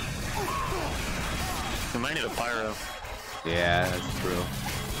 We might need a pyro. Yeah, that's true.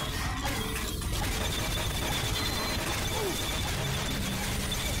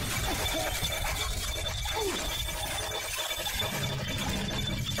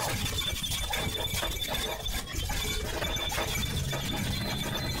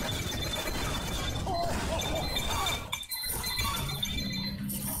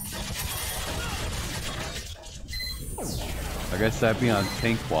 I guess I'd be on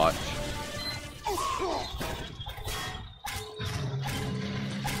tank watch.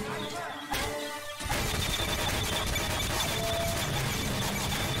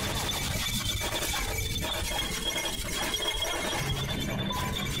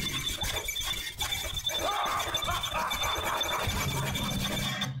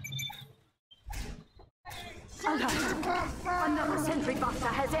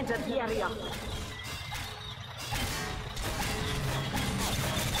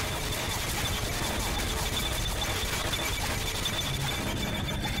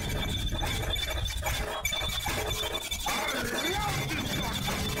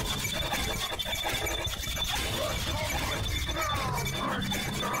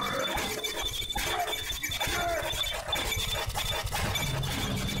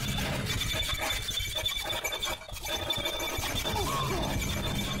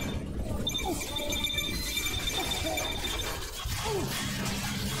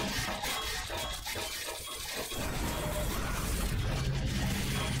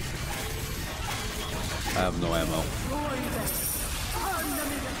 have no ammo.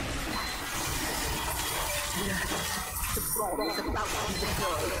 The bomb is about to be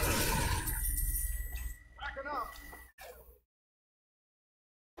deployed. Backing up.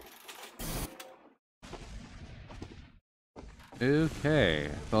 Okay,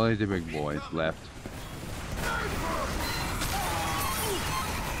 it's only the big boys left.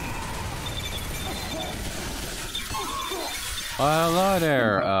 Well, hello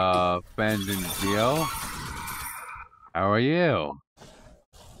there, Bandingio. How are you?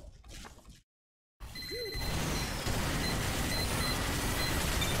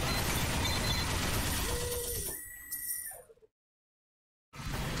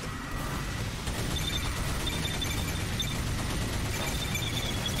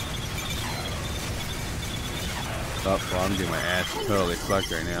 Oh, well, I'm getting my ass totally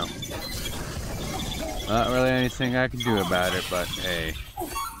fucked right now. Not really anything I can do about it, but hey.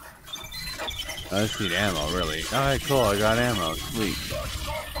 I just need ammo, really. Alright, cool, I got ammo. Sweet.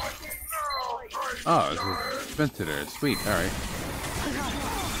 Oh, it's a dispenser. Sweet, alright.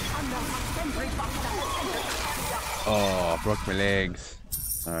 Oh, I broke my legs.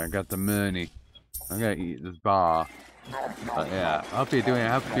 Alright, got the money. I gotta eat this bar. Yeah, I hope you're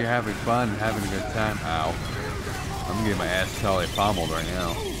having fun and having a good time. Ow. I'm getting my ass totally pommeled right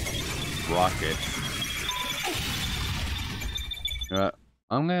now. Rocket.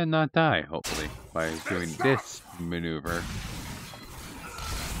 I'm gonna not die, hopefully, by doing this maneuver.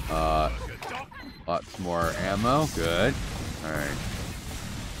 Lots more ammo. Good. Alright.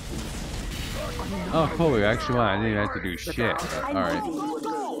 Oh, cool. We actually won. I didn't even have to do shit. Alright.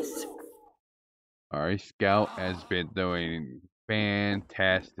 Alright, Scout has been doing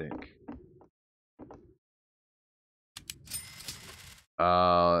fantastic.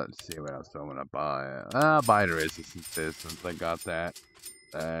 Let's see what else I'm gonna buy. I'll buy the resistances since I got that.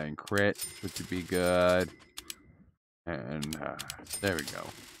 And crit, which would be good. And, there we go.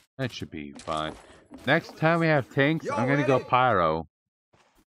 That should be fine. Next time we have tanks, I'm gonna go Pyro.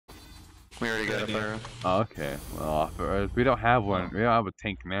 We already got a Pyro. Oh, okay. Well, we don't have one. We don't have a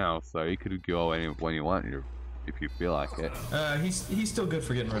tank now, so you could go when you want if you feel like it. He's still good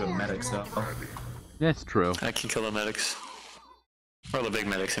for getting rid of medics though. That's true. I can kill the medics. Or the big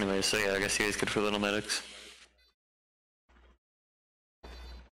medics anyway, so yeah, I guess he is good for little medics.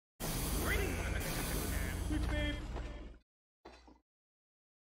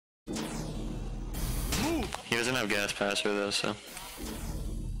 He doesn't have gas passer though, so.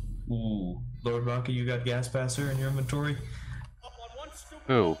 Ooh, Lord Rocky, you got gas passer in your inventory?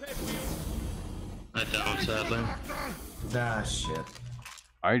 Who? I don't, sadly. Ah, shit.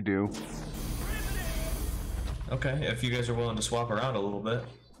 I do. Okay, if you guys are willing to swap around a little bit.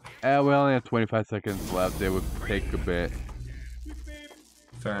 We only have 25 seconds left. It would take a bit.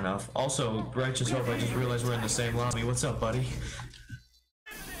 Fair enough. Also, Righteous Hope, I just realized we're in the same lobby. What's up, buddy?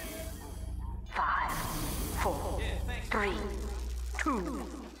 5, 4, 3, 2,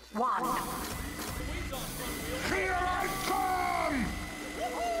 1. Here I come!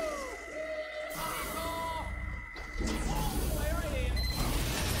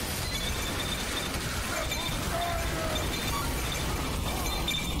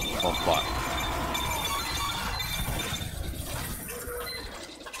 Oh, fuck.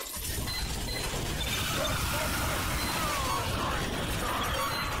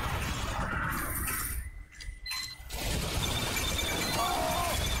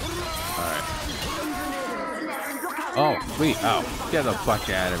 Alright. Oh, sweet. Oh, get the fuck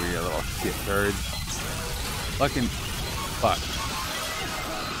out of here, you little shit bird. Fucking fuck.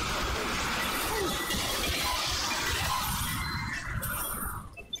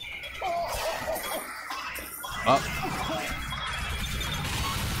 Oh.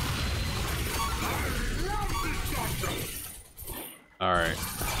 Alright.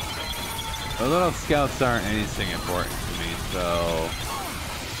 The little scouts aren't anything important to me, so...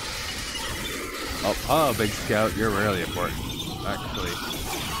 Oh, hello, big scout. You're really important, actually.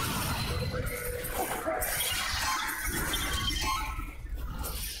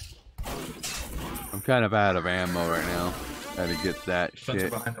 I'm kind of out of ammo right now. Gotta get that Spencer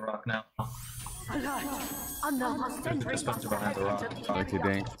shit. behind the rock now. Spencer behind the rock. Okay,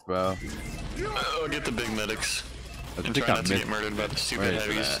 thanks, bro. Oh, get the big medics. I And think try I not to missed. get murdered by the Where stupid is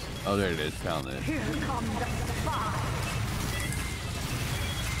heavies. that? Oh, there it is. Found it. Here comes the fire.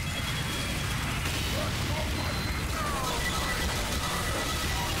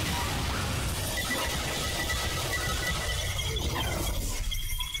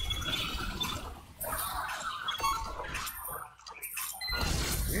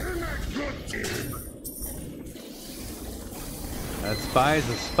 A spy is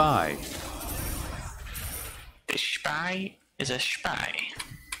a spy. spy is a spy.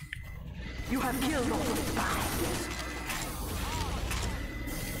 You have killed all the spies.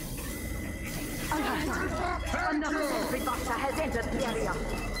 Alert! Another sentry boxer has entered the area.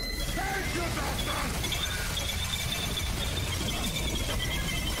 Thank you, Doctor!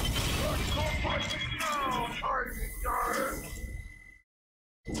 Let's go fight now, tiny giant!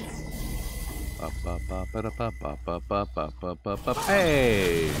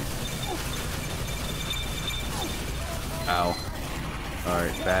 Hey! Ow.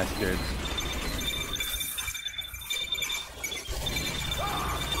 Alright, bastards.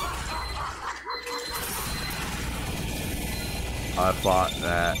 I fought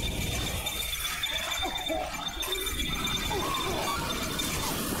that.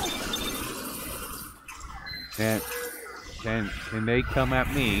 Can they come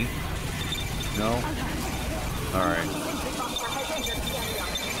at me? No? Alright.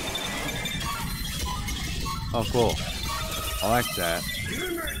 Oh, cool. I like that.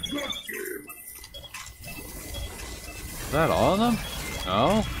 Is that all of them?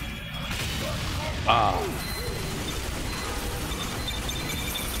 No? Ah.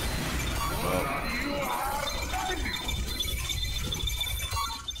 Well.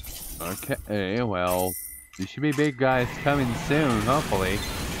 Okay, well, there should be big guys coming soon, hopefully.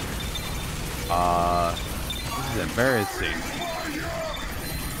 This is embarrassing.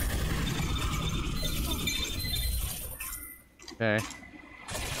 Okay.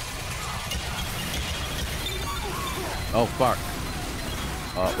 Oh, fuck.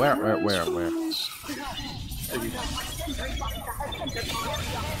 Where?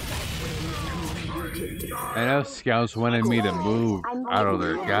 I know scouts wanted me to move out of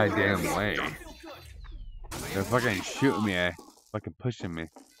their goddamn way. They're fucking shooting me, fucking pushing me.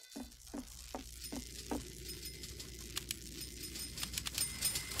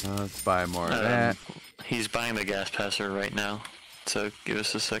 Let's buy more of that. He's buying the gas passer right now, so give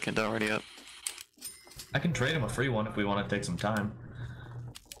us a second, don't ready up. I can trade him a free one if we want to take some time.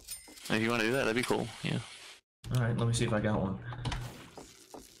 If you want to do that, that'd be cool, yeah. Alright, let me see if I got one.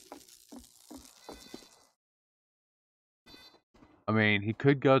 I mean, he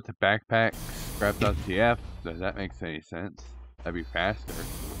could go to backpack, scrap.tf, if that makes any sense. That'd be faster.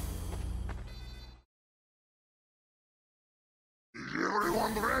 Is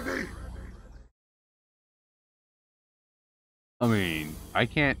everyone ready? I mean, I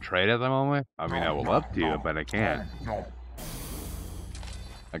can't trade at the moment. I mean, I would love to, but I can't. No.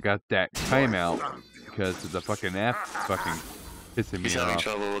 I got that timeout because of the fucking F fucking pissing me He's having off.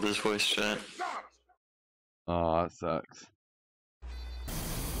 trouble with his voice chat. Oh, that sucks.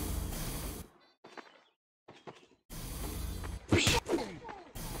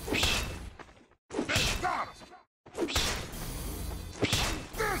 Stop!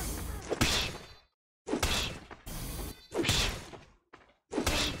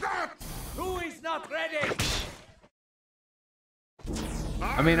 Who is not ready?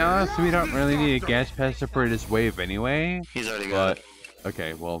 I mean, honestly, we don't really need a gas passer for this wave anyway. He's already got it.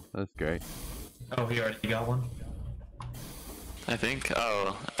 Okay, well, that's great. Oh, he already got one? I think.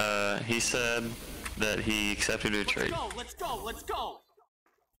 Oh, he said that he accepted a trade. Let's go, let's go!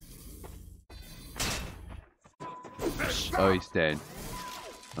 Oh, he's dead.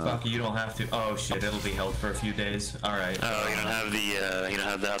 Fuck, you don't have to. Oh shit, it'll be held for a few days. Alright. Oh, you don't have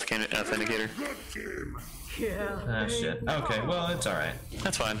the authenticator? Ah, shit. Okay, well, it's alright.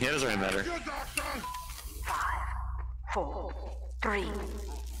 That's fine. Yeah, it doesn't really matter. 5, 4, 3,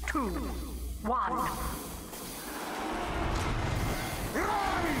 2, 1.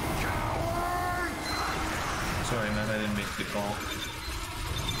 Sorry, man, I didn't make the call.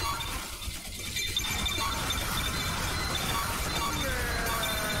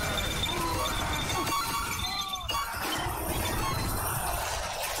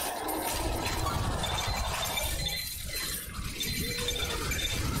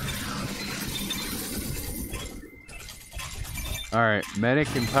 Alright,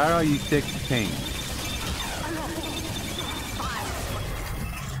 medic and pyro, you take the tank.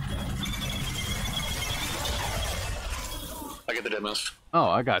 I get the demos. Oh,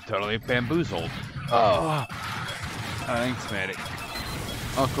 I got totally bamboozled. Oh. Thanks, medic.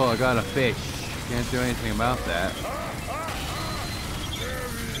 Oh, cool, I got a fish. Can't do anything about that.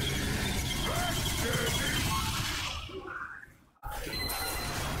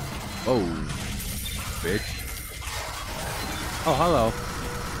 Oh, bitch. Oh, hello.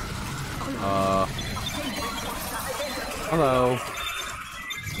 Hello.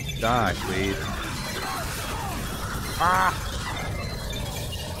 Die, please. Ah!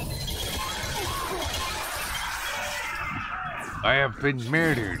 I have been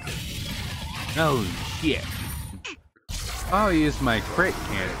murdered. Oh, shit. I'll use my crit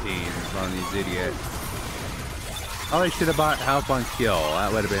canteens on these idiots. Oh, I should have bought Help on Kill.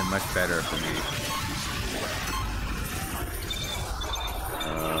 That would have been much better for me.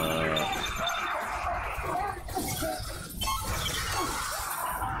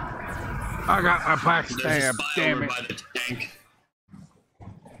 I got my back stab, damn it. By the tank.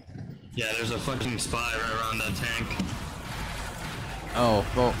 Yeah, there's a fucking spy right around that tank. Oh,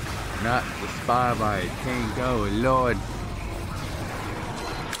 fuck. Not the spy by a tank, oh lord.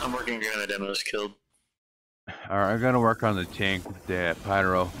 I'm working again, the demo's killed. Alright, I'm gonna work on the tank with the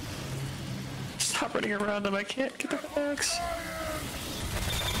pyro. Stop running around him, I can't get the backs.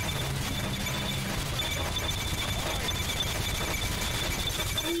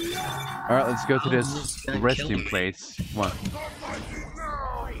 Alright, let's go to this resting place. Come on.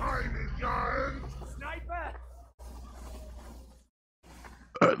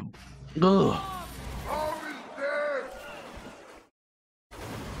 Ugh.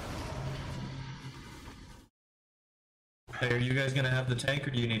 Hey, are you guys gonna have the tank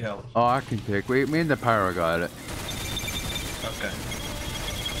or do you need help? Oh, I can take. Wait, me and the pyro got it. Okay.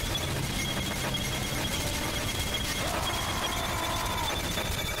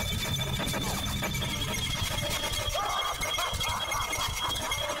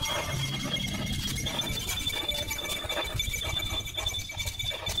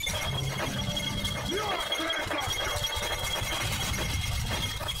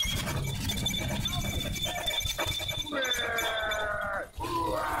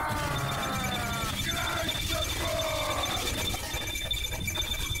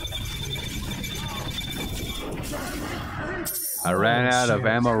 I ran out of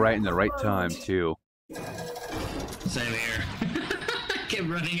ammo right in the right time, too. Same here. I kept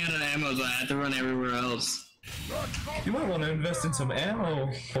running out of ammo, so I had to run everywhere else. You might want to invest in some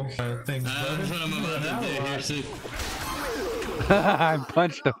ammo things, That's what I'm about to do here, see. I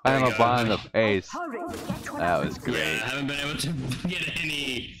punched the final ball in the face. That was great. Yeah, I haven't been able to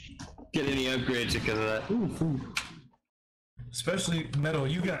get any upgrades because of that. Ooh. Especially Metal,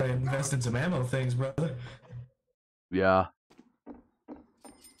 you gotta invest in some ammo things, brother. Yeah.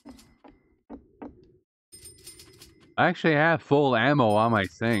 I actually have full ammo on my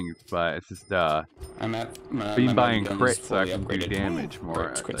things, but it's just been buying crits so I can do damage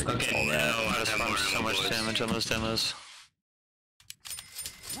more. Okay, now I just have so much damage on those demos.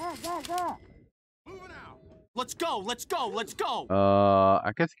 Let's go, let's go, let's go!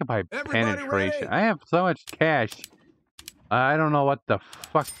 I guess I can buy penetration. I have so much cash. I don't know what the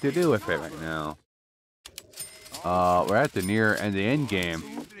fuck to do with it right now. We're at the near and the end game.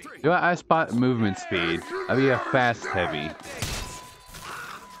 Do I spot movement speed? I'll be a fast heavy.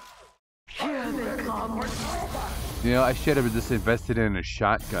 You know, I should have just invested in a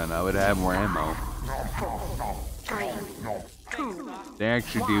shotgun. I would have more ammo. They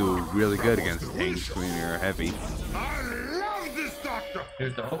actually do really good against tanks when you're heavy. I love this doctor.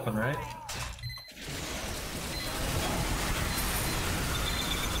 Here's the open, right?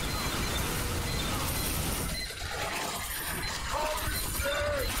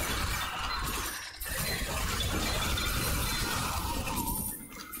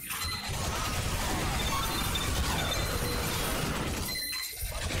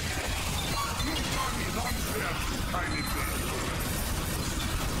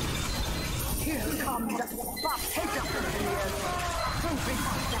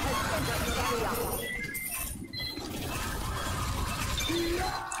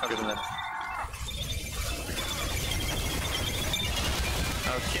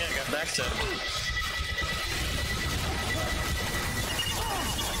 Okay, I got backstabbed.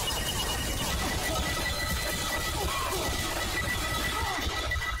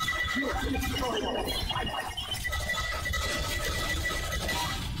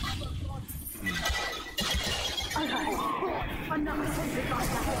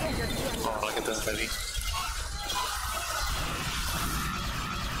 Oh, look at this baby.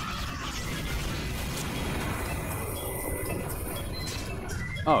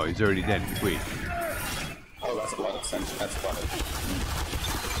 Oh, he's already dead. Sweet. Oh, that's a lot of sense. That's a lot of...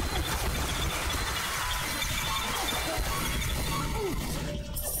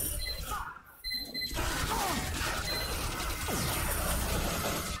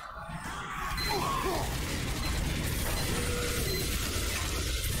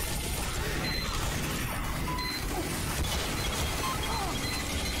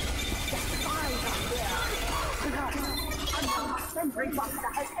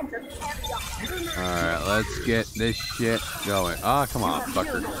 Alright, let's get this shit going. Ah, come on,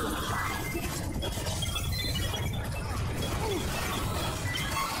 fucker.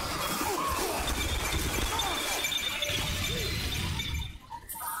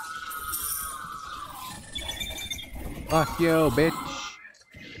 Fuck you, bitch.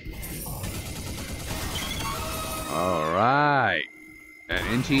 Alright. An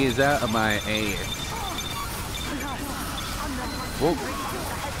Inchi is out of my ass. Whoa.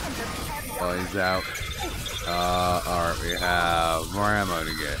 Oh, he's out. Alright, we have more ammo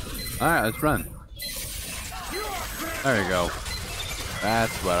to get. Alright, let's run. There we go.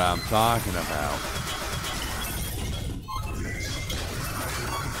 That's what I'm talking about.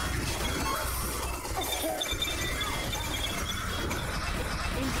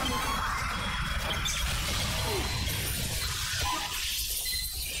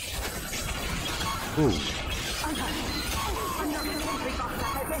 Ooh.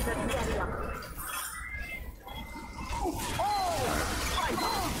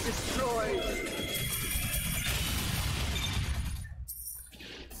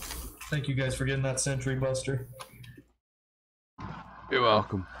 Thank you guys for getting that sentry buster. You're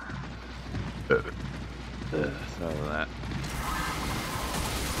welcome. Sorry about that.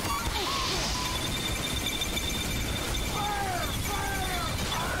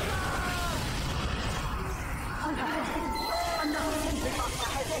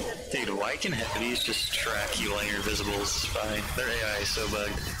 Dude, why can heavies just track you while you're visible? It's fine. Their AI is so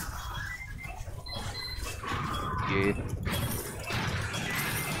bugged. Yeah.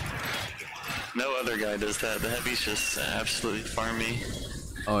 No other guy does that. The heavies just absolutely farm me.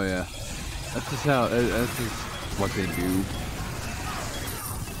 Oh yeah. That's just how, that's just what they do.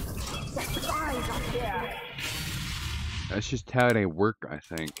 That's just how they work, I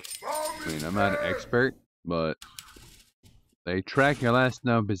think. I mean, I'm not an expert, but they track your last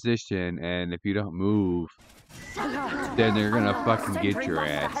known position, and if you don't move, then they're gonna fucking get your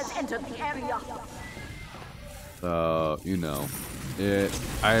ass. So, you know,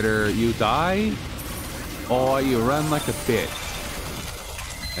 either you die, or you run like a bitch.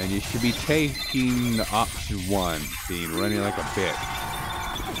 And you should be taking the option one, being running like a bitch.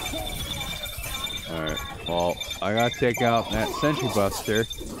 Alright, well, I gotta take out that sentry buster.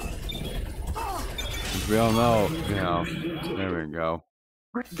 We all know, you know, there we go.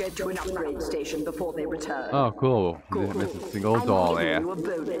 Get to an upgrade station before they return. Oh, cool. Didn't miss a single doll there.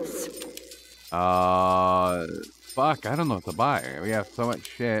 Fuck, I don't know what to buy. We have so much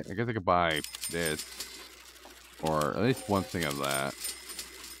shit. I guess I could buy this. Or at least one thing of that.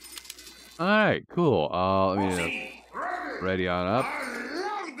 Alright, cool. Let me just ready on up.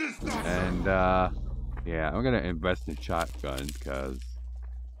 And, yeah, I'm gonna invest in shotguns, because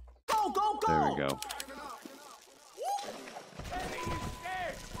there we go.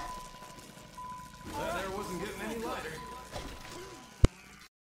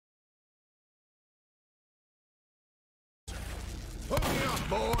 Hook me up,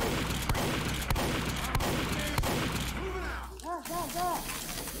 boy.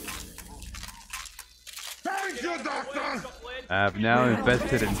 Thank you, Doctor. I've now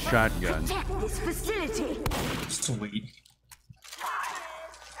invested in shotguns. This facility. Sweet. 5,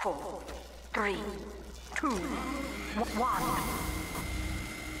 4, 3, 2, 1.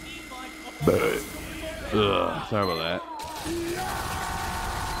 Sorry about that.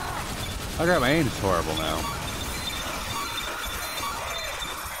 I got my aim is horrible now.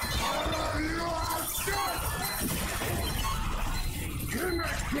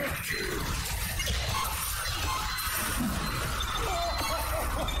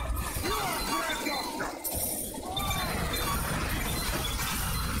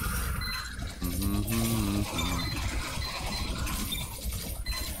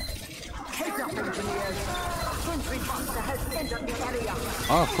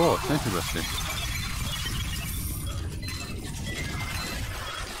 Oh, cool. Sentry buster.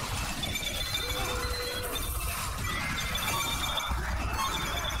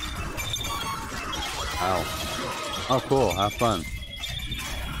 Ow. Oh, cool. Have fun.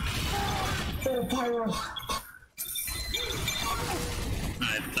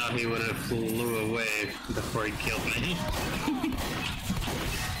 I thought he would have flew away before he killed me.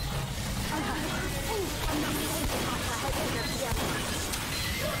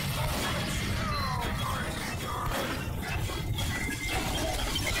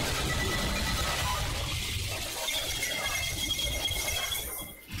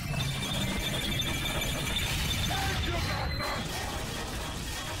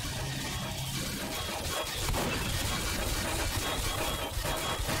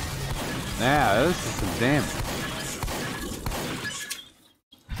 Yeah, this is some damage.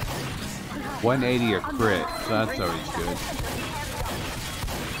 180 or crit, so that's always good.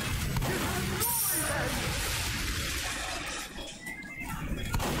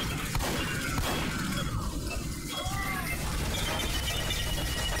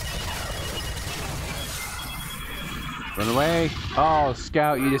 the way. Oh,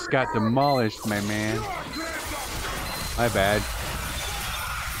 Scout, you just got demolished, my man. My bad.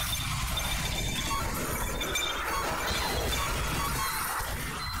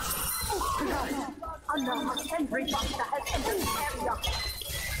 Another sentry buster has entered the area.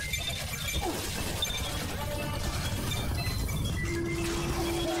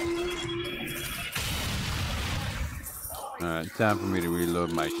 Alright, time for me to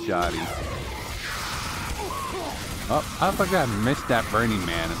reload my shotty. Oh, I forgot I missed that Burning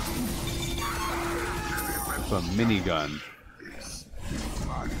Man. It's a minigun.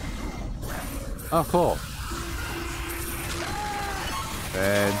 Oh, cool.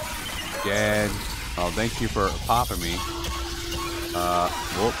 Dead. Oh, thank you for popping me.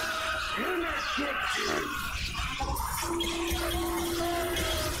 Whoop.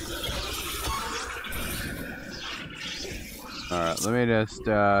 Alright, let me just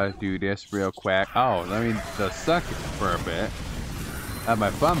do this real quick. Oh, let me just suck it for a bit. Have my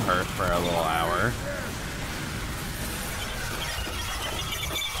bum hurt for a little hour.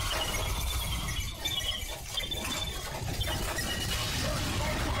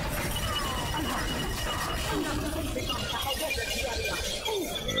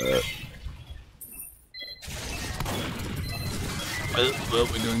 Well,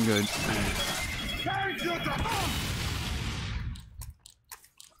 we're doing good.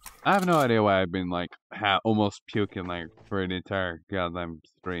 I have no idea why I've been like almost puking like for an entire goddamn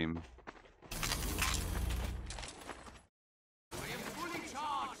stream.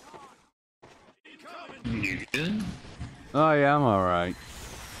 You good? Oh yeah, I'm alright.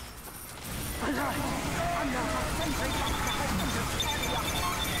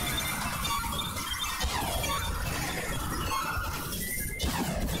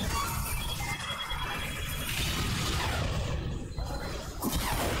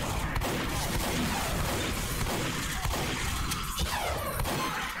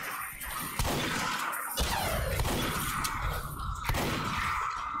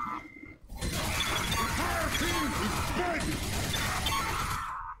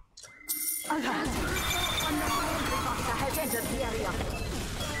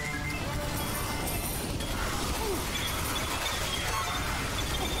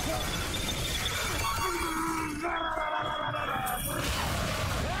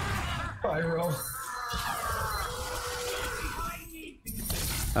 Pyro.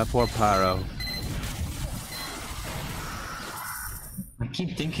 That poor Pyro. I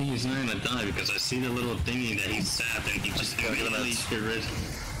keep thinking he's not gonna die because I see the little thingy that he's sapped and he just immediately gets rid.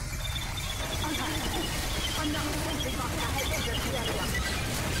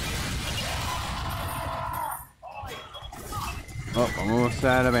 Oh, I'm almost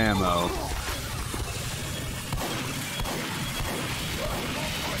out of ammo.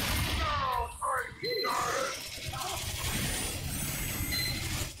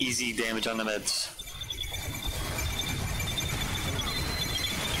 Easy damage on the meds.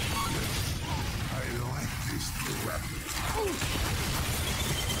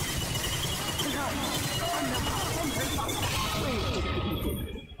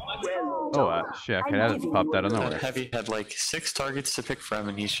 Oh, shit, okay, that just popped out of nowhere. Heavy had like 6 targets to pick from,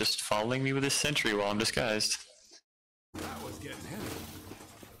 and he's just following me with his sentry while I'm disguised.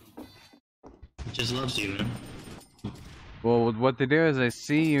 Just loves you, man. Well, what they do is they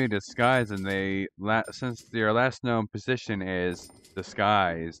see you disguised, and they, since your last known position is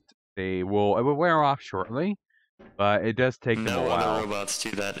disguised, it will wear off shortly, but it does take them a while. No other robots do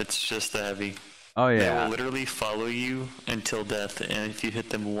that, it's just the heavy. Oh yeah. They will literally follow you until death, and if you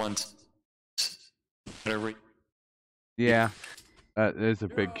hit them once, whatever. Yeah, that is a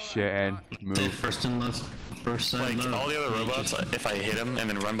big shithead move. First and left, first side. Like all the other robots, if I hit them and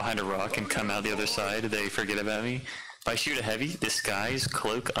then run behind a rock and come out the other side, they forget about me. If I shoot a heavy, disguise,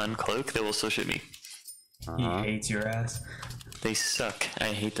 cloak, uncloak, they will still shoot me. He hates your ass. They suck. I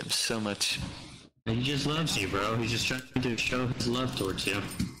hate them so much. He just loves you, bro. He's just trying to show his love towards you.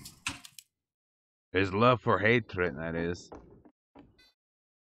 His love for hatred, that is.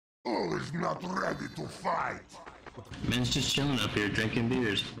 Always not ready to fight. Man's just chilling up here drinking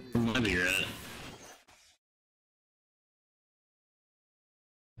beers. Wherever you're at.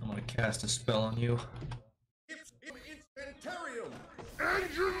 I'm gonna cast a spell on you.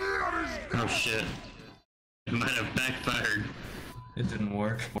 Oh shit. It might have backfired. It didn't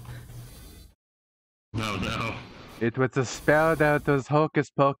work. Oh no. It was a spell that was hocus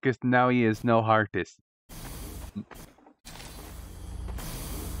pocus, now he is no heartist.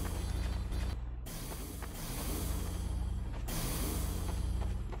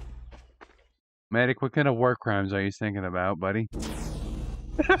 Medic, what kind of war crimes are you thinking about, buddy?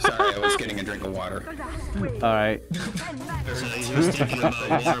 Sorry, I was getting a drink of water. All right. So he's just thinking about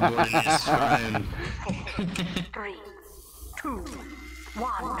waterboarding his crime. 3, 2,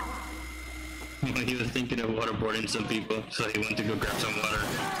 1. He was thinking of waterboarding some people, so he went to go grab some water.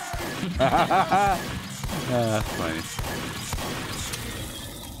 That's funny.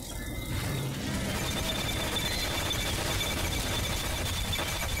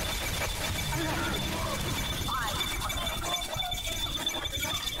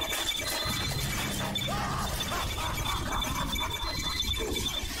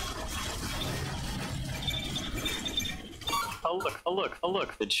 Oh look, oh look, oh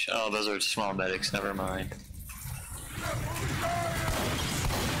look. Oh, those are small medics, never mind.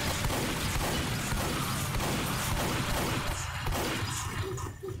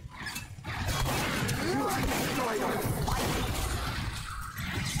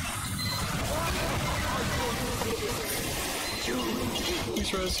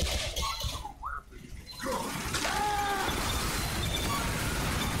 Thanks, Rose.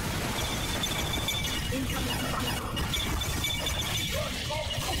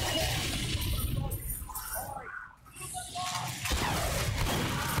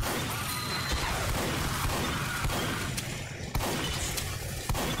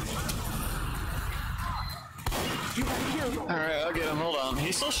 Alright, I'll get him. Hold on.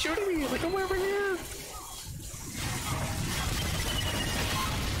 He's still shooting me. Like, I'm over here.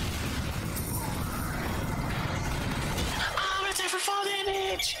 Oh, I'm gonna take for fall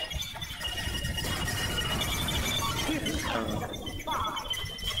damage.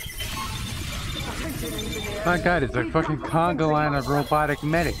 My God, it's a fucking conga line of robotic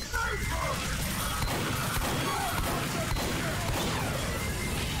medics.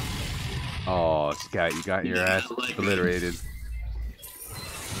 Oh, Scout, you got your ass obliterated.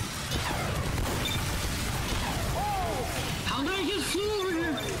 How did I get flew over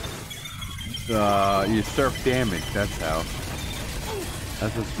here? You surf damage, that's how.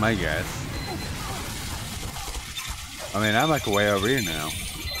 That's just my guess. I mean, I'm like way over here now.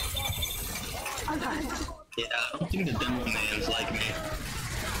 Yeah, I don't think the demo man's like me.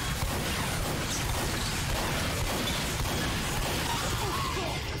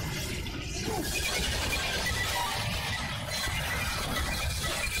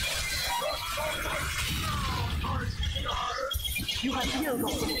 You have killed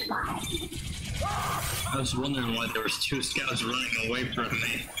all the spies. I was wondering why there was 2 scouts running away from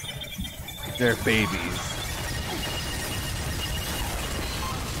me. They're babies.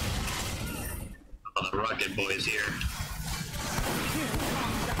 Oh, the Rocket Boy's here.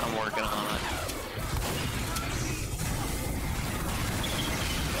 I'm working on it.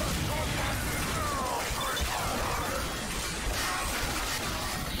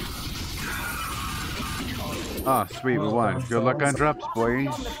 Oh, sweet, we won. Good luck on drops, boys.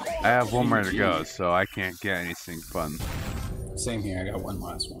 I have one more to go, so I can't get anything fun. Same here, I got one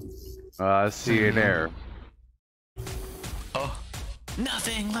last one. See you there. Oh,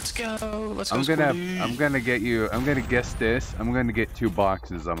 nothing. Let's go. Let's go. I'm gonna get you. I'm gonna guess this. I'm gonna get 2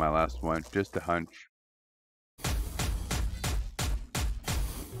 boxes on my last one, just a hunch.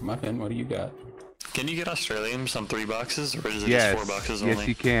 Muffin, what do you got? Can you get Australians on 3 boxes, or is it Yes. just 4 boxes only? Yes,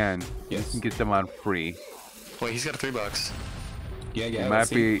 you can. Yes. You can get them on free. Wait, he's got a 3 box. Yeah, It let's might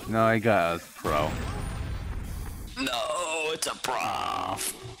see. be. No, I got a pro. No, it's a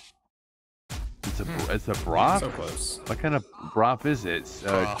prof. It's a broth. So close. What kind of broth is it?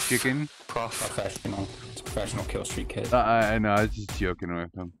 Prof. Chicken? Prof. Professional. It's a professional kill streak kid. I know. I was just joking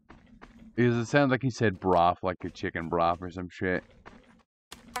with him. Because it sounded like he said broth, like a chicken broth or some shit.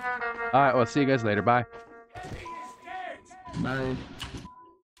 All right. Well, see you guys later. Bye. Bye.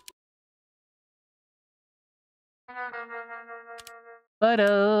 What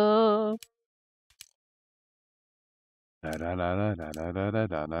up?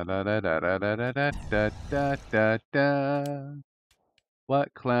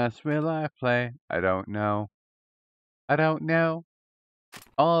 What class will I play? I don't know. I don't know.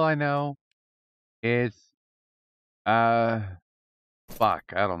 All I know is, fuck,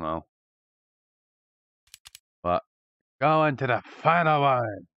 I don't know. But going to the final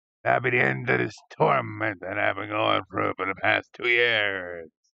one. That'll be the end of this torment that I've been going through for the past 2 years.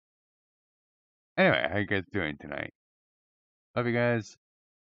 Anyway, how you guys doing tonight? Hope you guys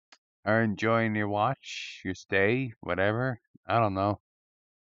are enjoying your watch, your stay, whatever. I don't know.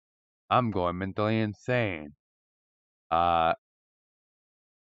 I'm going mentally insane. I'm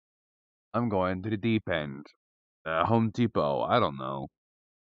going to the deep end. Home Depot, I don't know.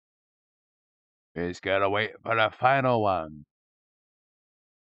 We just gotta wait for the final one.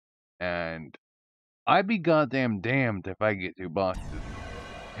 And I'd be goddamn damned if I get 2 boxes.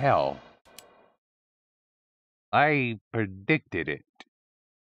 hell? I predicted it.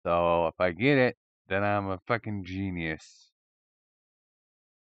 So if I get it, then I'm a fucking genius.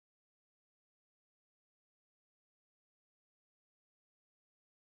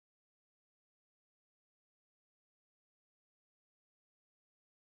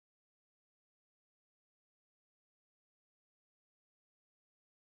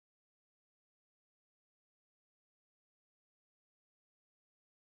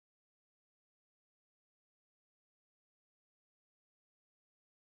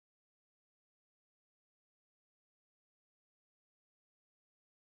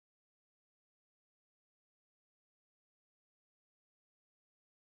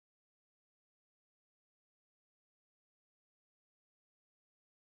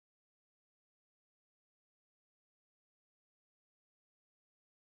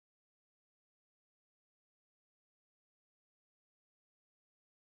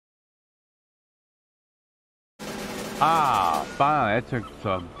 Ah, finally, that took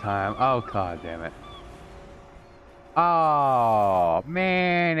some time. Oh, god damn it. Oh,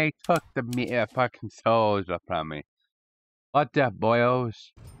 man, they took the fucking soldier from me. What the boyos?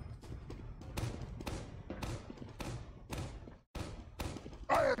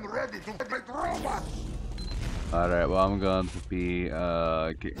 I am ready to fight robots! Alright, well, I'm going to be,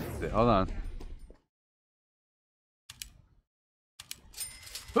 hold on.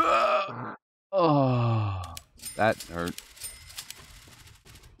 Oh, that hurt.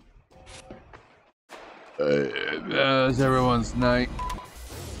 How's everyone's night?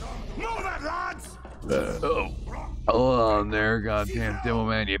 Move it, lads! Hold on there, goddamn devil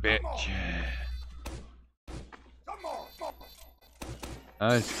man, you bitch. How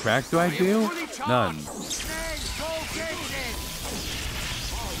much crack do I do? None.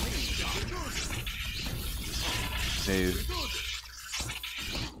 Save.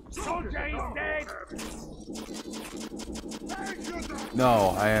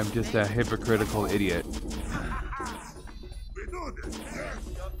 No, I am just a hypocritical idiot.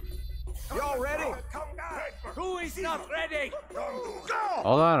 Y'all ready? Who is not ready? Go!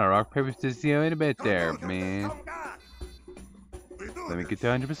 Hold on, a rock, paper, scissors, in a bit there, man. Let me get to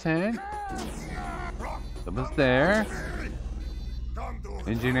 100%. Someone's there.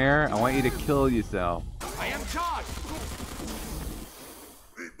 Engineer, I want you to kill yourself. I am charged.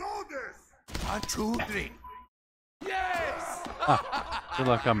 We do this. 1, 2, 3. Yes! Ah, good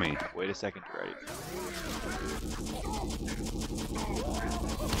luck on me. Wait a second, you're ready.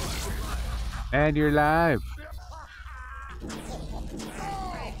 And you're live.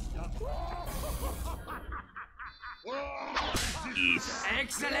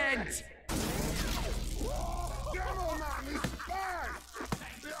 Excellent!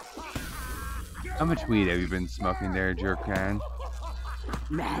 How much weed have you been smoking there, Jerkan?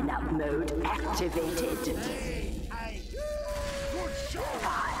 Man up mode activated.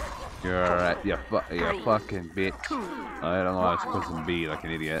 You're alright, you fucking bitch. I don't know how it's supposed to be like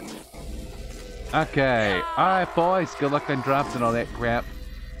an idiot. Okay, alright boys, good luck on drops and all that crap.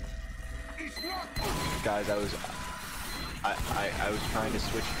 Guys, I was trying to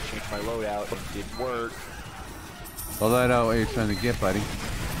switch and change my loadout, it didn't work. Well, I know what you're trying to get, buddy.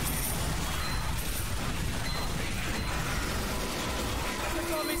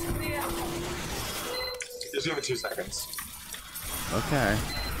 Just give it 2 seconds. Okay.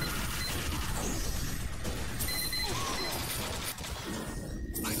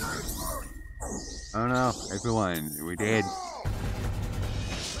 Oh no, everyone, we did.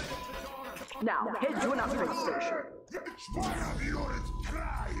 Now, head to an upgrade station.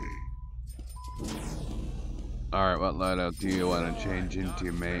 Alright, what loadout do you want to change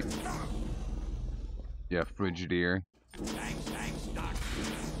into, mate? Yeah, Frigidaire. Thanks, Doc.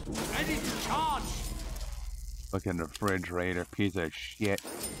 Ready to charge! Fucking refrigerator, piece of shit.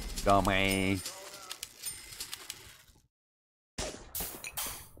 Dummy.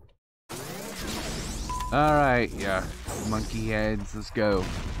 Alright, yeah. Monkey heads, let's go.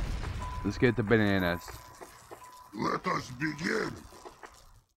 Let's get the bananas. Let us begin.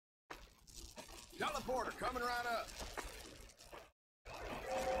 Teleporter coming right up.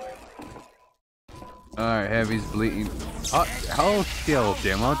 Alright, Heavy's bleeding. Oh, hold still,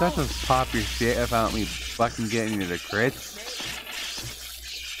 Demo. Don't just pop your shit without me fucking getting you the crits.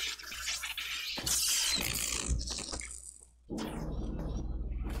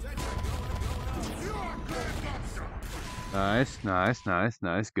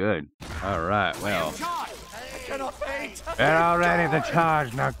 Nice, good. Alright, well. Get all ready to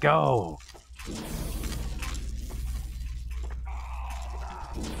charge, now go!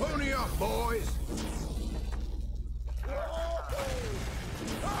 Pony up, boys!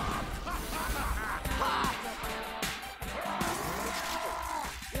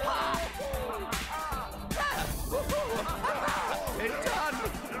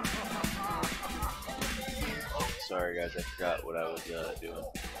 sorry guys, I forgot what I was doing.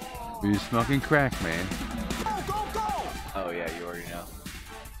 You smoking crack, man. Oh yeah, you already know.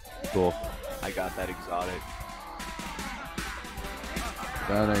 Cool. I got that exotic.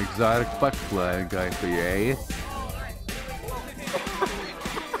 Got an exotic butt plug guy for your ass.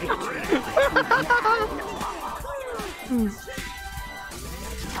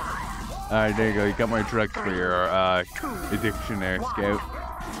 Alright, there you go. You got my drugs for your addiction there, Scout.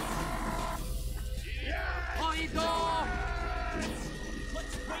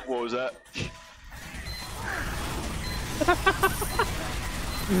 What was that?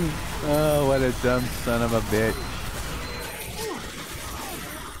 Oh, what a dumb son of a bitch.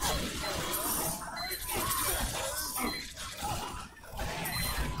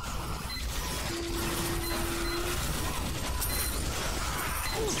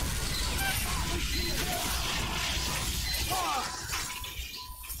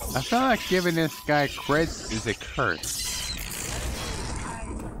 I feel like giving this guy crits is a curse.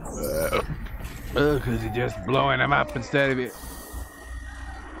 Because he's just blowing them up instead of it.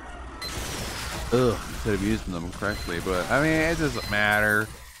 Instead of using them correctly. But, I mean, it doesn't matter.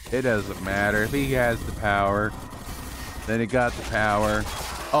 It doesn't matter. If he has the power, then he got the power.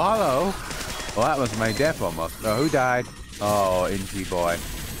 Oh, hello. Well, that was my death almost. Oh, who died? Oh, Inchi boy.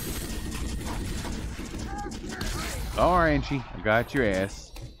 Oh, Inchi, I got your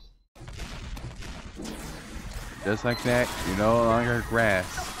ass. Just like that, you're no longer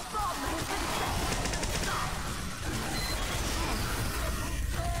grass.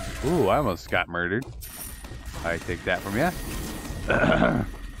 Ooh, I almost got murdered. I take that from you.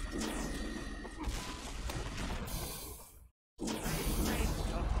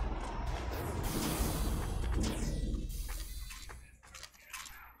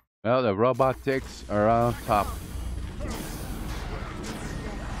 Well, the robotics are on top.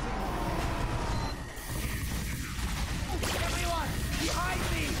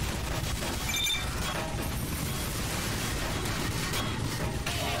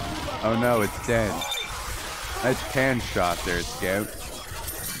 Oh no, it's dead. That's pan shot there, Scout.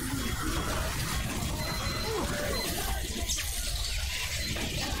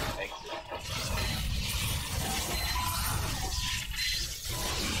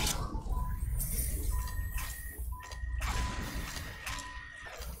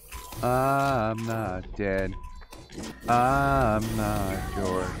 I'm not dead. I'm not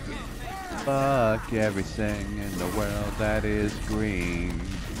George. Fuck everything in the world that is green.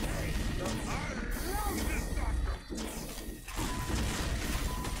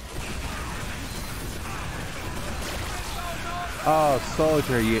 Oh,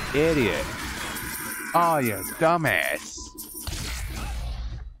 soldier, you idiot. Oh, you dumbass.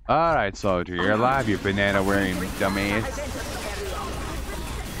 Alright, soldier, you're alive, you banana wearing dumbass.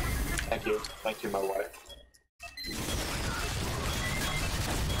 Thank you, my wife.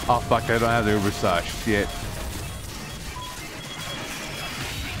 Oh, fuck, I don't have the Uber sauce. Shit.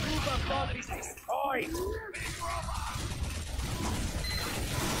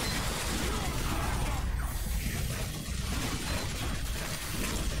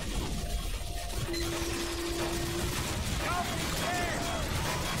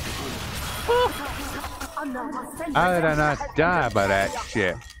 How did I not die by that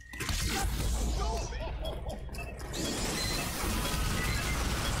shit?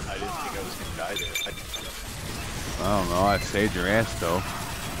 I didn't think I was gonna die there. I don't know, I saved your ass though.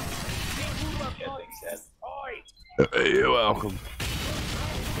 Yeah, thanks, Dad. You're welcome.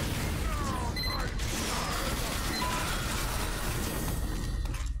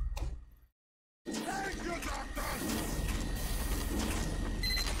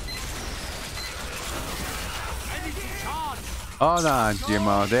 Hold on,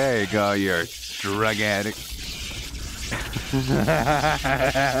 Jimmo. There you go, you're a drug addict.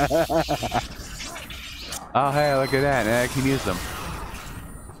 Oh, hey, look at that. Now I can use them.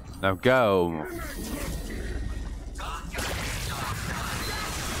 Now go.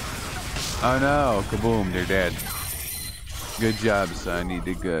 Oh no, kaboom, they're dead. Good job, son. You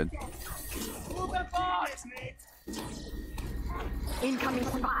did good. Incoming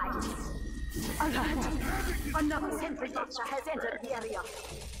spies. Alert! Another sentry buster has entered the area.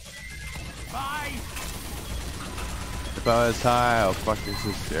 Bye! If I was high, I'll fuck your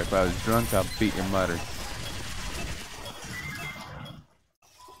sister. If I was drunk, I'll beat your mother.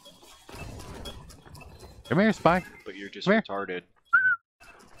 Come here, Spike. But you're just Come here. retarded.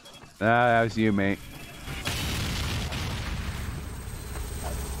 Nah, that was you, mate.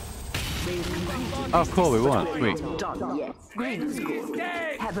 Oh, cool, we won. Sweet. Done yet. Green school.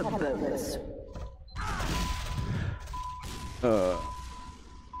 Have a bonus.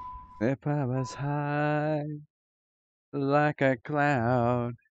 If I was high. like a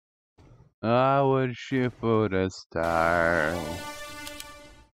cloud. I would shoot for the stars.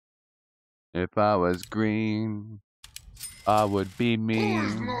 If I was green, I would be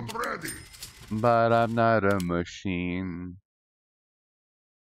mean. Not ready. But I'm not a machine.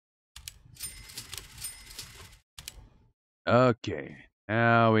 Okay,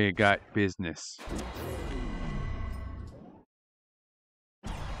 now we got business.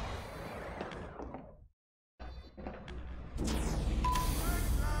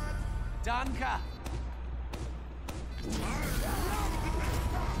 Danke.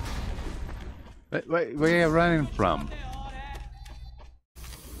 Wait, where are you running from?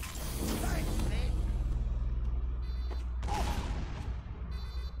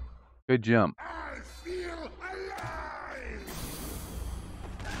 Good jump. I feel alive.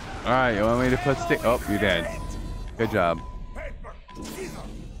 Alright, you want me to put stick? Oh, you're dead. Good job. Paper, scissors.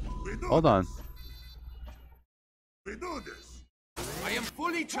 We do Hold on. this. We do this. I am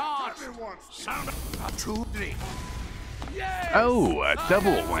fully charged. Everyone, Sound a 2, 3. Yes! Oh, a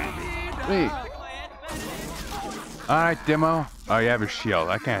double win. Wait. Alright, demo. Oh, you have a shield.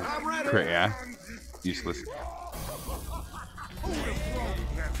 I can't crit, yeah? Useless.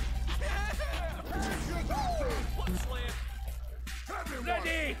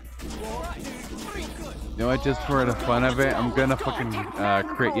 Ready! You know what, just for the fun of it, I'm gonna fucking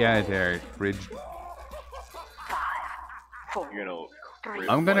crit yeah there, Bridge. You're gonna.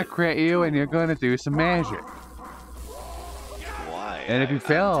 I'm gonna crit you and you're gonna do some magic. Why? And if you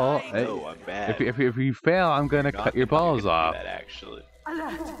fail, No, I'm bad. if you fail, I'm gonna You're cut not your gonna balls do off. That actually.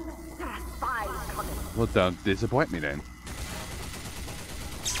 Alert! There are spies coming. Well, don't disappoint me then.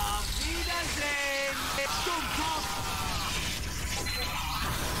 Auf Wiedersehen!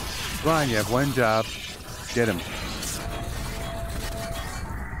 Come on, you have one job. Get him.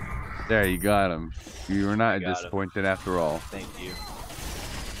 There, you got him. You were not Got him. disappointed after all. Thank you.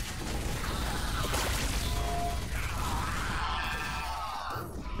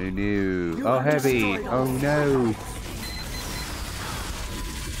 Oh no. Oh, heavy. Oh no.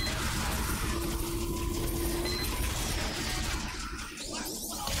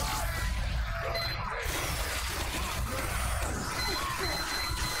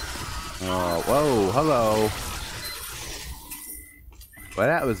 Oh, whoa, hello. Well,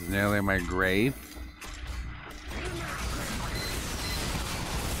 that was nearly my grave.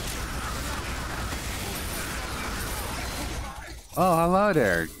 Oh, hello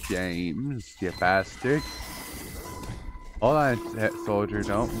there, James, you bastard. Hold on, soldier,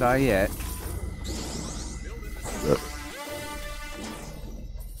 don't die yet.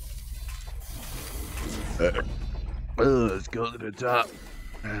 Let's go to the top.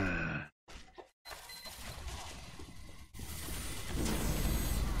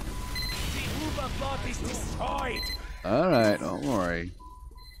 Is destroyed. Alright, don't worry.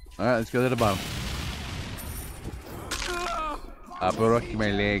 Alright, let's go to the bottom. I broke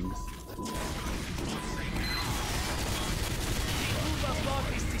my legs.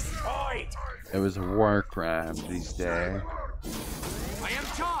 Is destroyed. It was a war crime these days. I am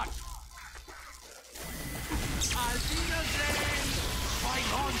charged. Auf Wiedersehen. Fight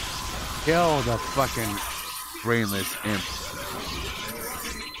on. Kill the fucking brainless imps.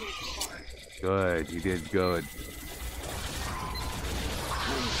 Good, you did good.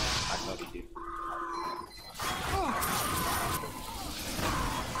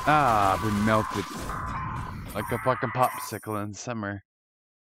 Ah, I've been melted. Like a fucking popsicle in summer.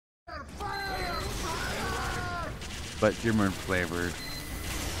 But German flavored.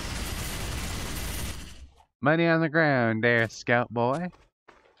 Money on the ground there, scout boy.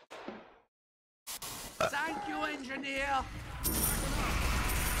 Thank you, engineer.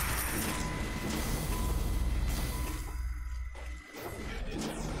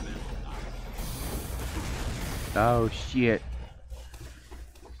 Oh shit.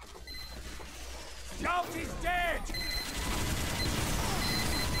 Scout is dead.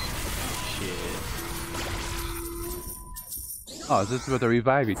 Shit. Oh, this is about to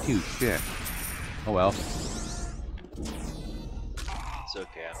revive you too, shit. Oh well. It's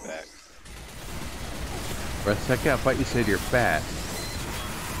okay, I'm back. For a second I thought you said you're fat.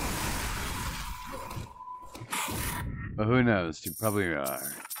 But who knows, you probably are.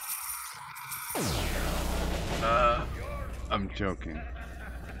 I'm joking.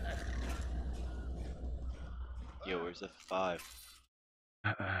 Yo, where's the 5?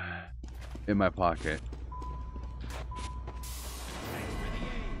 In my pocket.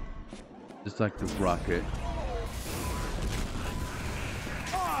 Just like the rocket.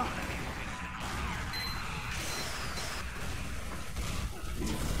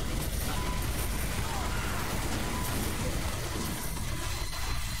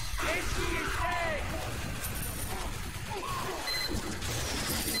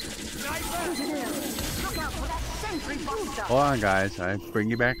 Engineer, look out for that sentry buster. Hold on, guys. I bring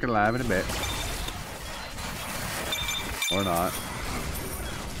you back alive in a bit. Or not.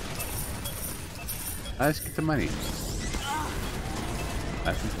 Let's get the money.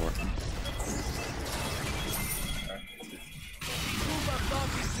 That's important.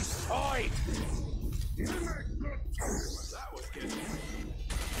 Alert!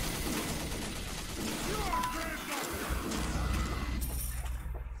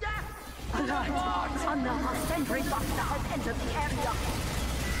 Another sentry buster has entered the area.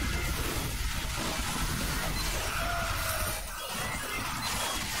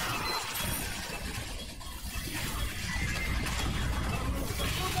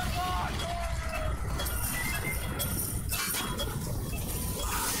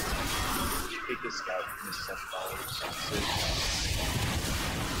 Take this guy from the $7.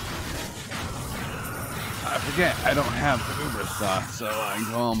 I forget, I don't have the Uber sauce, so I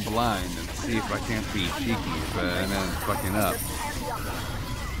go on blind and see if I can't be cheeky, but and then it's fucking up.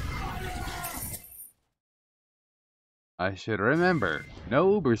 I should remember,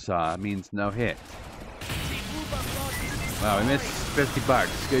 no Uber saw means no hit. Wow, we missed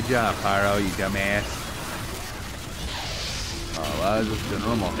 $50. Good job, Pyro, you dumbass. Oh, well, that was just a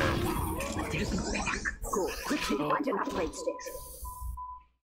normal hit. Go quickly find an upgrade station.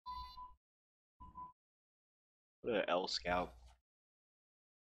 What an L scout.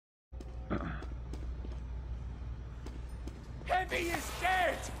 Heavy is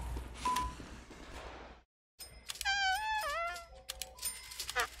dead!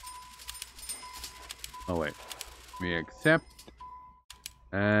 Oh wait, we accept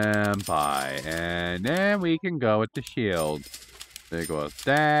and buy, and then we can go with the shield. There goes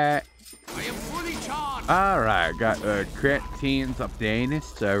that. I am fully charged! Alright, got creatines up the anus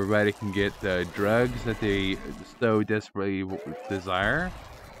so everybody can get the drugs that they so desperately desire.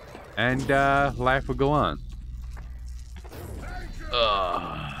 And life will go on.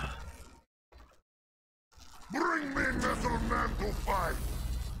 Bring me Metal Mantle 5!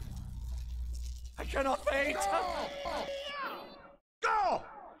 I cannot wait! Go!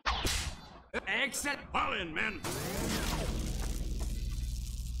 Exit! Well in, men!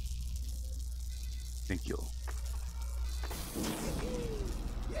 Thank you.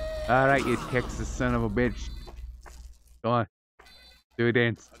 Alright, you Texas son of a bitch. Go on. Do a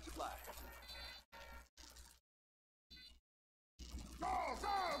dance.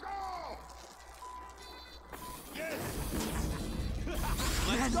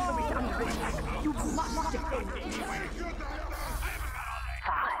 Let's go! You must defend.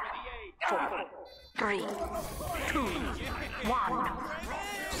 5, 4, 3, 2, 1.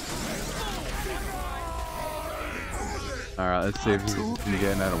 Alright, let's see if we can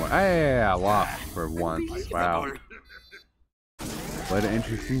get another one. Hey, I lost for once. Wow. What an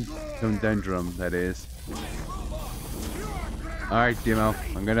interesting conundrum that is. Alright, Demo.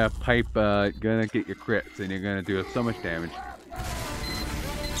 I'm gonna pipe, gonna get your crits, and you're gonna do so much damage.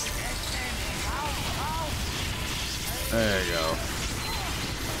 There you go.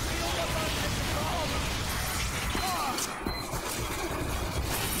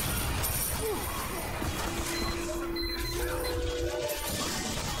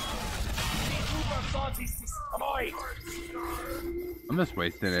 I'm just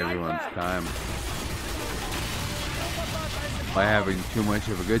wasting everyone's time by having too much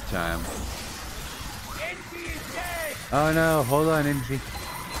of a good time. Oh no, hold on, Envy.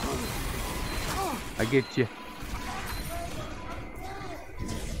 I get you.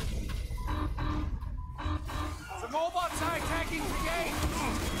 The robots are attacking the gate!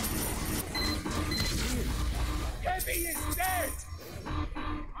 Heavy is dead!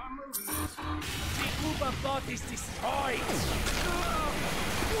 The Uber bot is destroyed!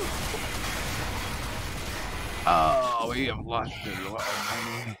 Oh, we have lost a lot of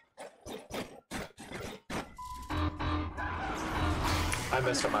money. I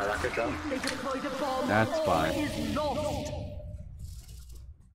missed on my rocket jump. That's fine.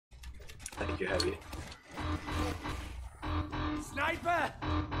 Thank you, Heavy. Sniper!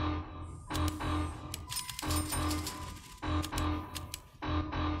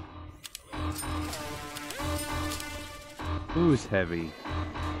 Who's heavy?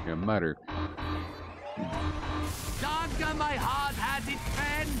 Your mutter. Doggone my hard-headed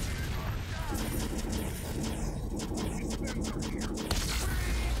friend!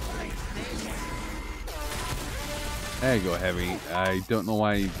 There you go, Heavy. I don't know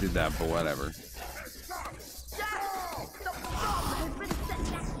why you did that, but whatever.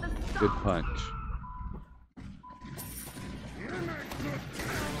 Good punch.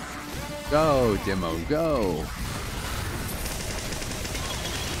 Go, Demo, go!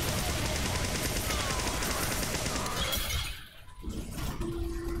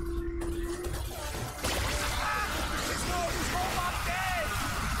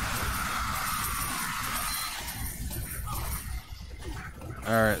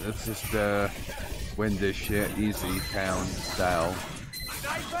 Alright, let's just win this shit easy town style.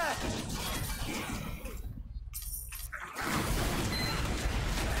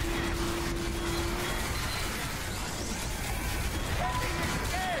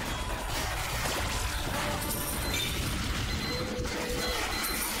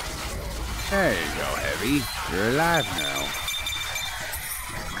 There you go, Heavy. You're alive now.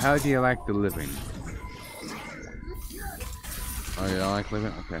 How do you like the living? Oh, you don't like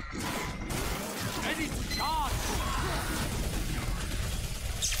living? Okay. Ready to charge.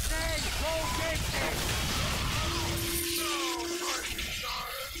 Stay, roll gate.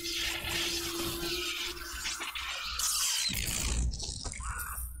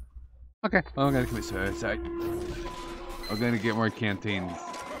 Okay, well, I'm gonna commit suicide. I'm gonna get more canteens.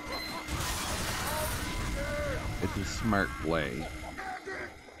 It's a smart play.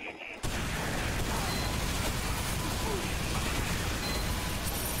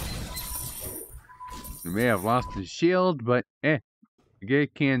 He may have lost his shield, but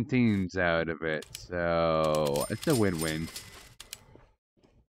get canteens out of it, so it's a win-win.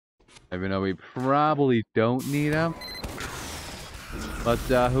 Even though we probably don't need them, but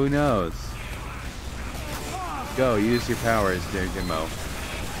who knows? Go, use your powers there, Gimmo.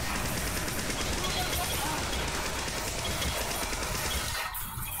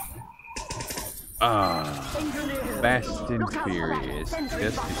 Fast and Furious.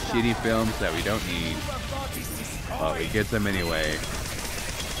 Just the shitty films that we don't need. But we get them anyway.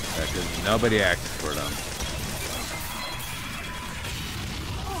 Because nobody asks for them.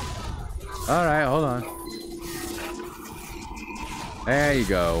 Alright, hold on. There you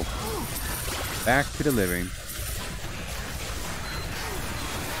go. Back to the living.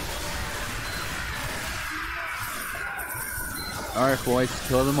 Alright, boys,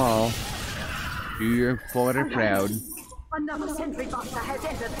 kill them all. Do your father proud. Another sentry buster has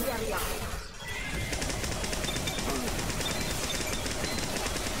entered the area.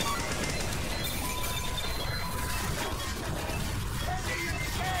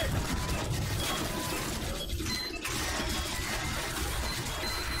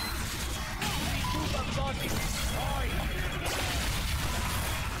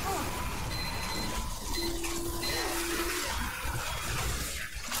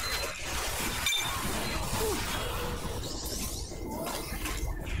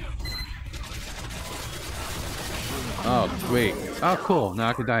 Oh, sweet. Oh, cool. Now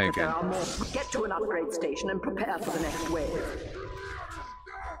I can die again. Get to an upgrade station and prepare for the next wave.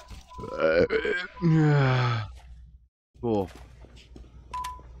 Cool.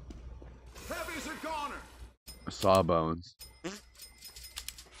 Heavy's a goner. Sawbones.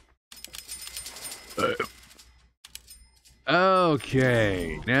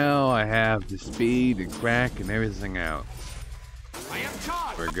 Okay, now I have the speed and crack and everything out. I am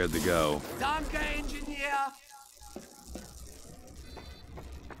charged. We're good to go. Danke, engineer.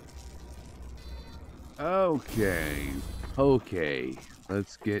 Okay,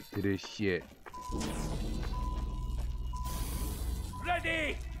 let's get to this shit.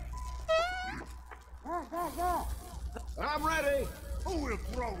 Ready. I'm ready. Who will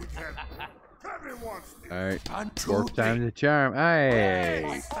throw with him? Everyone. Alright, fourth time to charm.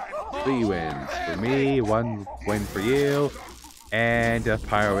 Hey! 3 wins for me, 1 win for you, and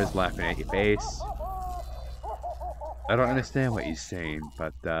Pyro is laughing at your face. I don't understand what he's saying,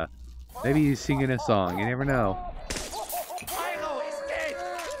 but maybe he's singing a song, you never know. Pyro is dead.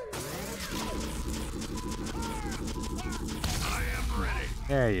 I am ready.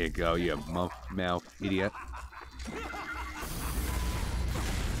 There you go, you mouth idiot.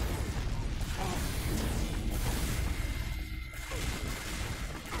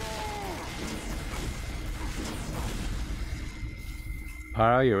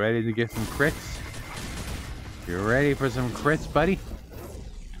 Pyro, you ready to get some crits? You ready for some crits, buddy?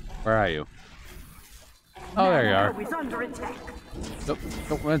 Where are you? Oh, there you are. Under attack.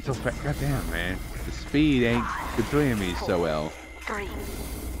 Don't run so fast. God damn, man. The speed ain't between me so well. 3,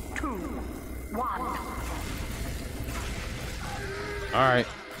 2, 1. Alright,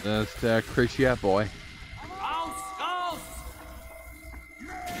 let's crit you up, boy. Aus.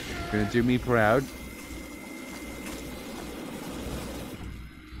 Gonna do me proud.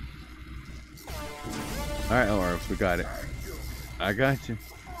 Alright, Laura, we got it. I got you.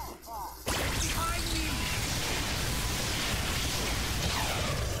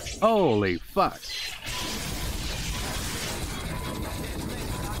 Holy fuck.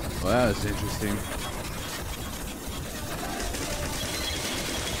 Well, that was interesting.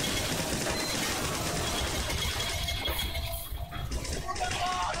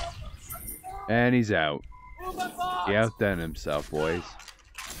 And he's out. He outdone himself, boys.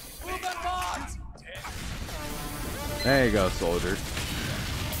 There you go, soldier.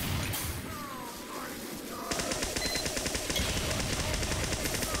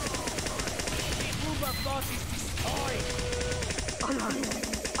 Alert!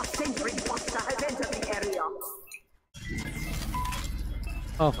 A sentry buster has entered the area.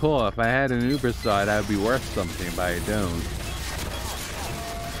 Oh, cool. If I had an Uber side, I would be worth something, but I don't.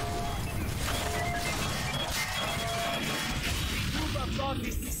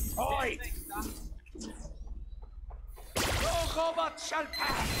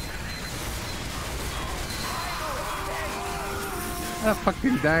 Ah,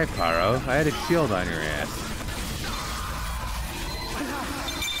 fucking die, Pyro. I had a shield on your ass.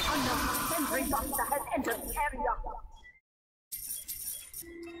 Another sentry buster has entered the area.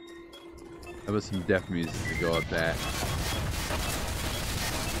 That was some death music to go with that.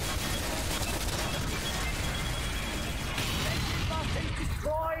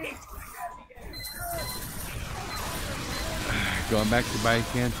 Going back to buy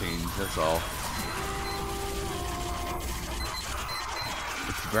canteens, that's all.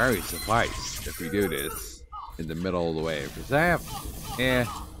 It's very suffice if we do this in the middle of the way. Because I have,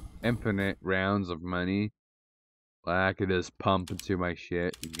 infinite rounds of money. I could just pump into my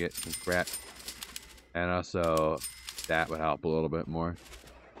shit and get some crap. And also, that would help a little bit more.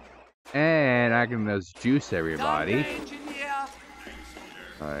 And I can just juice everybody.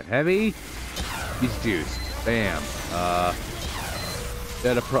 Alright, heavy. He's juiced. Bam.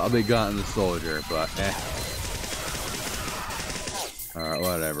 That'd have probably gotten the soldier, but Alright,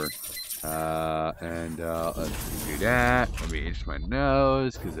 whatever. Let's do that. Let me itch my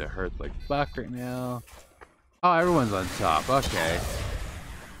nose, because it hurts like fuck right now. Oh, everyone's on top. Okay.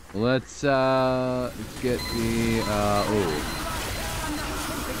 Let's get the,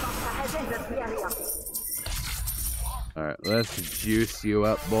 Alright, let's juice you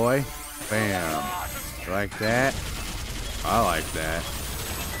up, boy. Bam. Like that? I like that.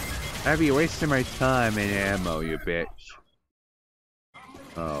 Have you wasted my time and ammo, you bitch?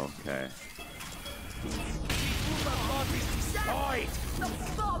 Okay.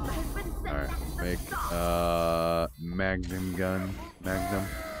 Alright, make magnum gun. Magnum.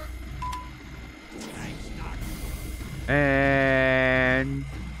 And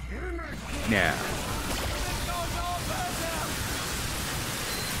now.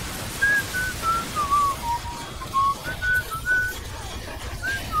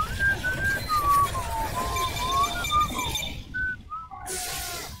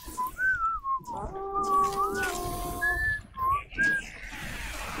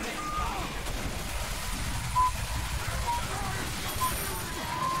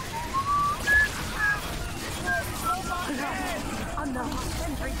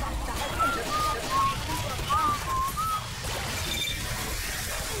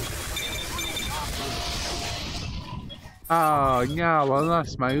 Oh no, I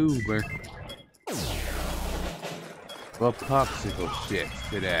lost my Uber. Well, popsicle shit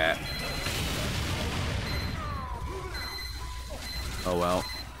to that. Oh well.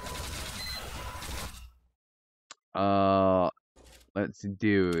 Let's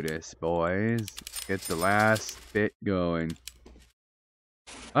do this, boys. Get the last bit going.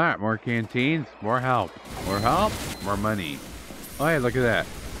 Alright, more canteens, more help. More help, more money. Oh hey, look at that.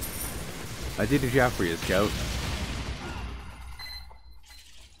 I did a job for you, Scout.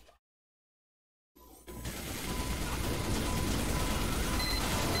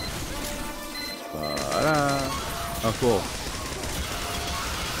 Oh, cool.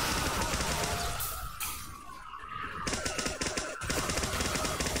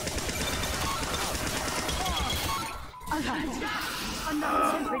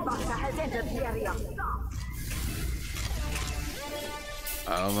 Another sentry buster has entered the area.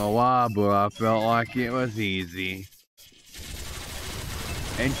 I don't know why, but I felt like it was easy.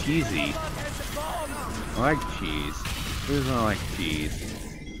 And cheesy. I like cheese. Who doesn't like cheese?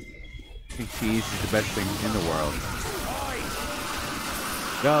 I think cheese is the best thing in the world.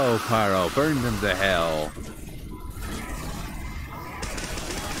 Go, Pyro, burn them to hell.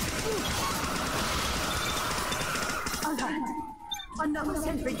 Alert! Another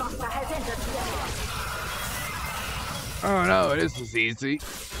sentry buster has entered the area. Oh no, this is easy.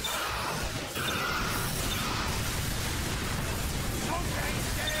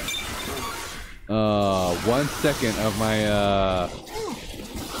 1 second of my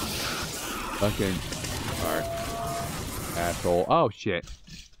fucking asshole. Oh shit.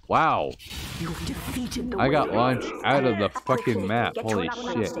 Wow. I got launched out of the fucking map. Holy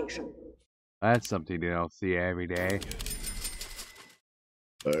shit. That's something you don't see every day.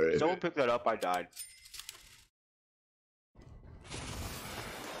 Someone picked that up, I died.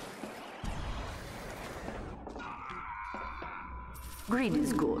 Greed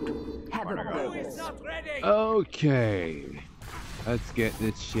is good. Have a bubbles. Okay. Let's get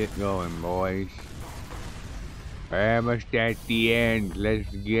this shit going, boys. We're almost at the end. Let's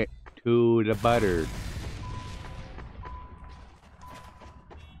get to the butter.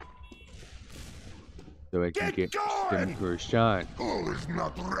 So I can get some croissant. Who is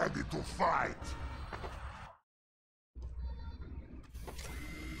not ready to fight?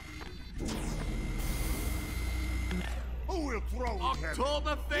 Who will throw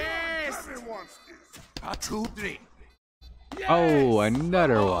Oktoberfest! Everyone's this. A true drink. Oh,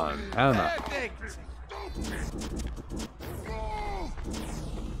 another one. I don't know. Perfect.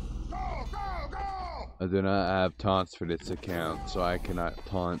 I do not have taunts for this account, so I cannot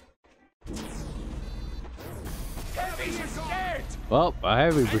taunt. Well, I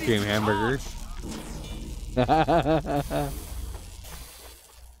heavy became hamburgers.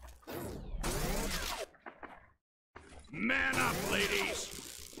 Man up, ladies.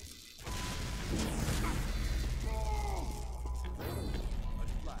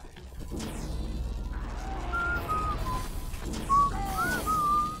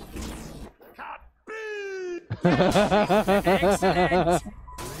 Excellent.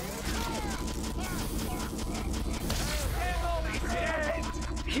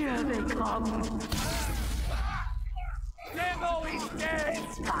 Here they come. Demo is dead.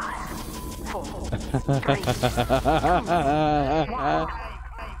 5, 4, 3.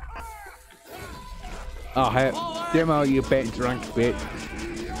 Oh, hey, demo, you bit drunk bitch.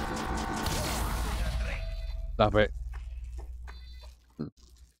 Stop it.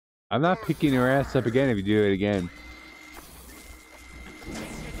 I'm not picking your ass up again if you do it again.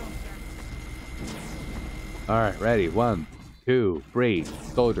 Alright, ready. 1, 2, 3.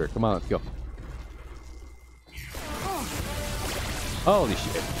 Soldier, come on, let's go. Holy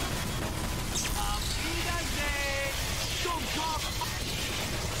shit.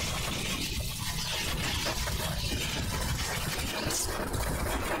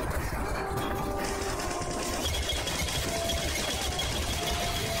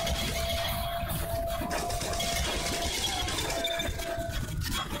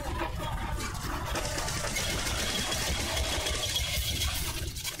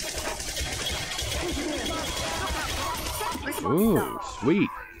 Ooh, sweet.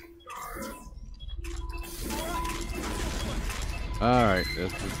 Alright,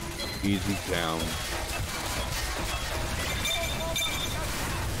 this is easy down.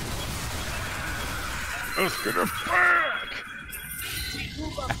 Let's get it back!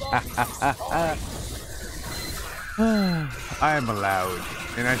 I am loud,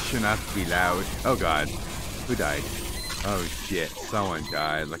 and I should not be loud. Oh god. Who died? Oh shit, someone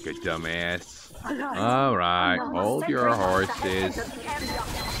died like a dumbass. Alright, hold your horses.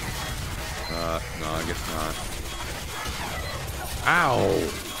 No, I guess not. Ow!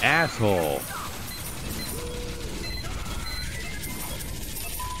 Asshole!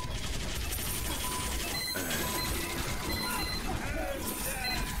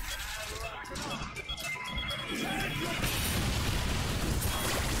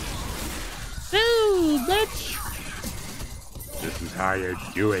 Ooh, bitch! This is how you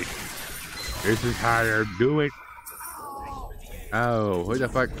do it. This is how you do it. Oh, who the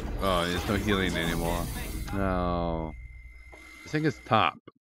fuck? Oh, there's no healing anymore. No. I think it's top.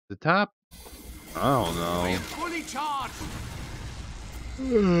 The top? I don't know. Fully charged.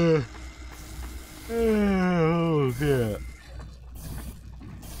 Oh, yeah.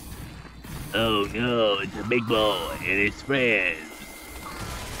 Oh no, it's a big boy and his friends.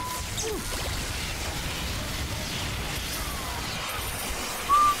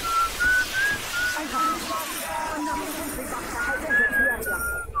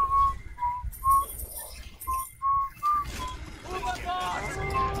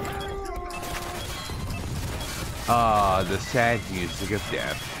 Ah, the sad music of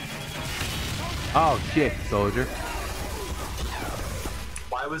death. Oh shit, soldier.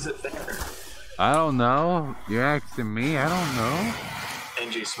 Why was it there? I don't know. You're asking me? I don't know.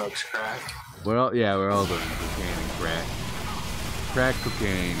 NG smokes crack. Well, yeah, we're all doing cocaine and crack. Crack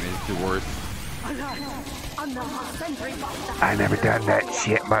cocaine is the worst. I never done that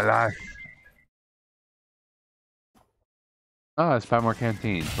shit in my life. Oh, there's 5 more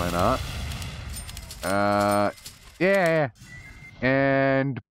canteens. Why not? Yeah.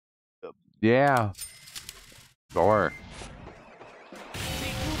 And yeah. Sure.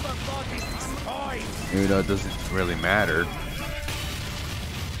 Even though it doesn't really matter.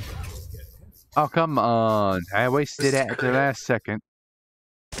 Oh, come on. I wasted it at the last second.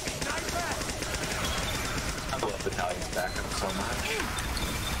 I love Battalion's backup so much.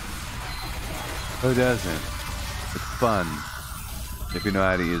 Who doesn't? It's fun.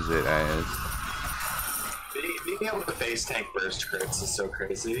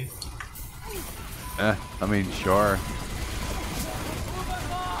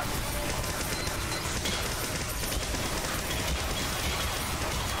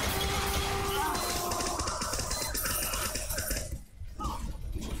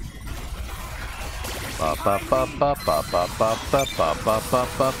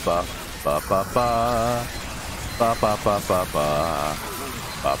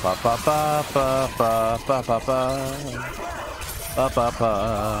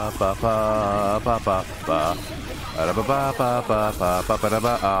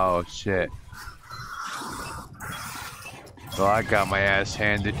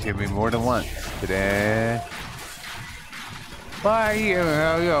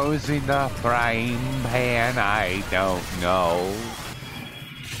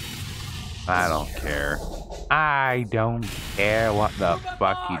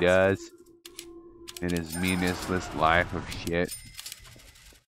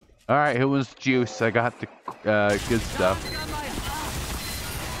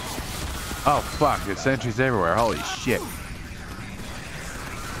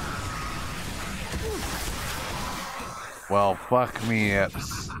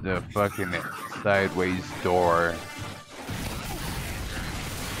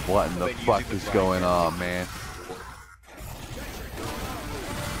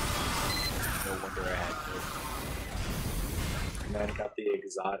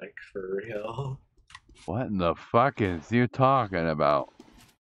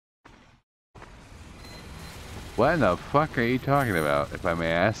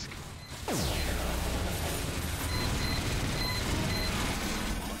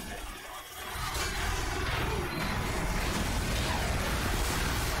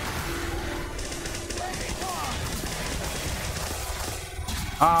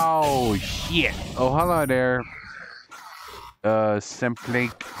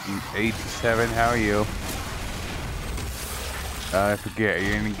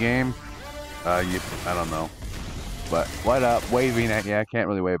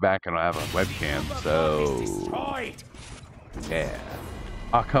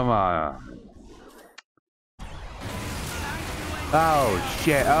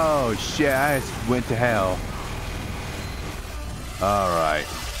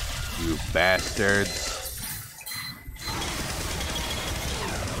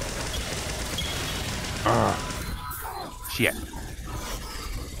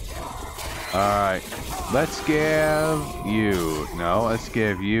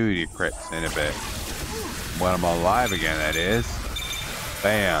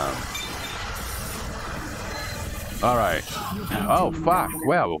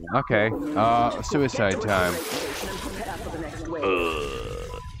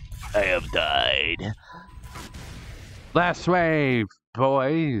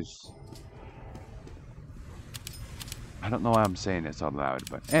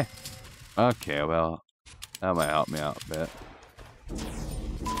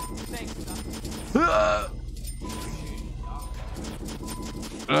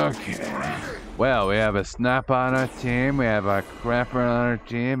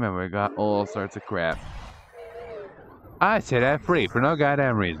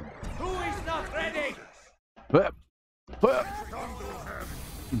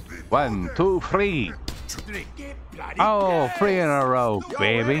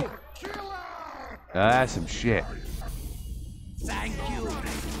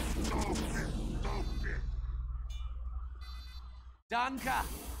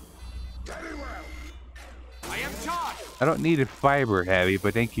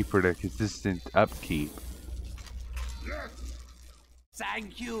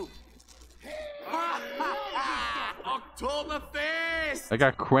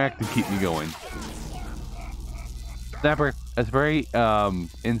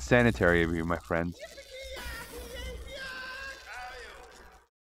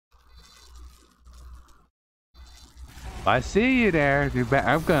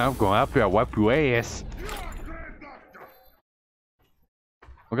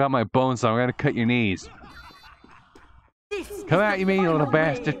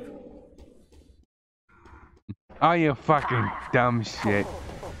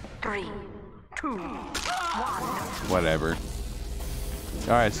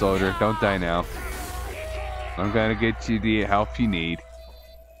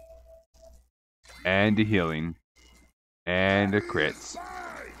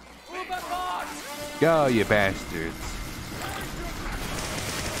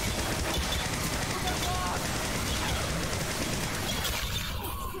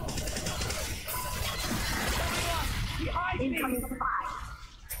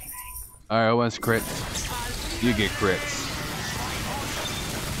 Alright, who wants crits? You get crits.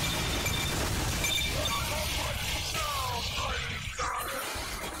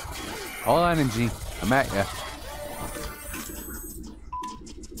 Hold on, NG. I'm at ya.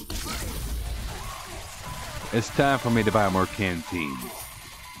 It's time for me to buy more canteens.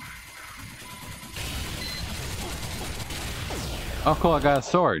 Oh, cool, I got a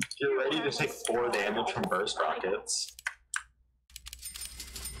sword. You're ready to take 4 damage from burst rockets.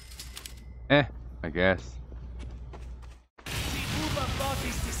 I guess.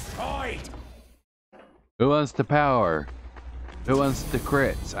 Who wants the power? Who wants the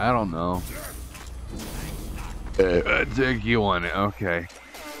crits? I don't know. I think you want it. Okay.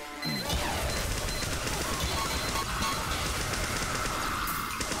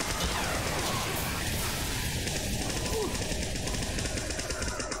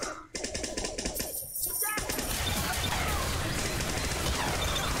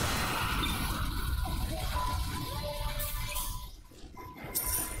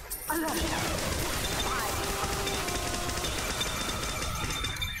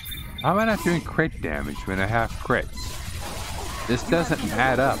 How am I not doing crit damage when I have crits? This doesn't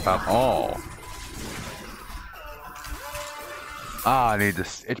add up at all. Ah, I need to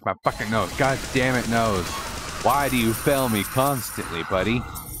itch my fucking nose. God damn it, nose. Why do you fail me constantly, buddy?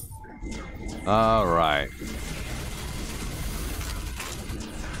 Alright.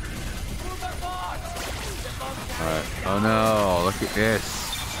 Alright. Oh no, look at this.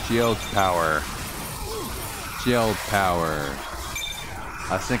 Shield power. Shield power.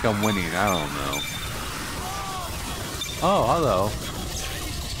 I think I'm winning. I don't know. Oh, hello.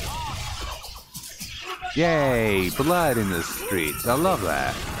 Yay, blood in the streets. I love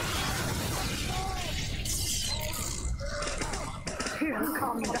that. Here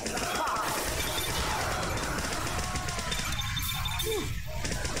comes the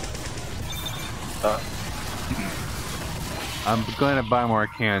I'm gonna buy more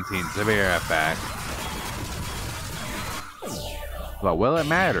canteens. I'll be right back. But will it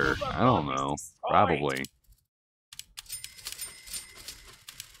matter? I don't know. Probably.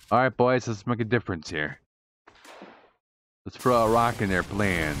 Alright, boys, let's make a difference here. Let's throw a rock in their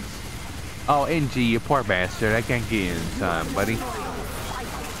plans. Oh, NG, you poor bastard. I can't get you in time, buddy.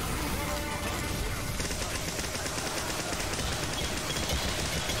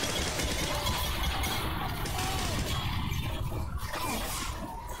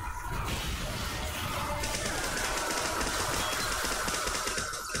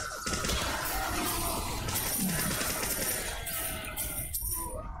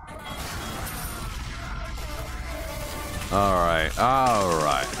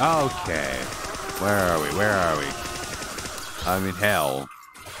 Alright, okay. Where are we? I'm in hell.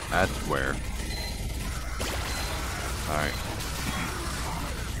 That's where. Alright.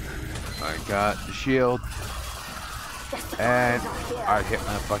 I got the shield. And I hit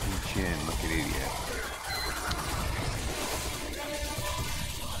my fucking chin like an idiot.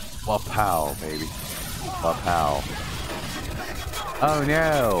 Well, pow, baby. Well, pow. Oh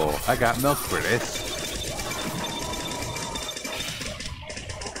no! I got milk for this.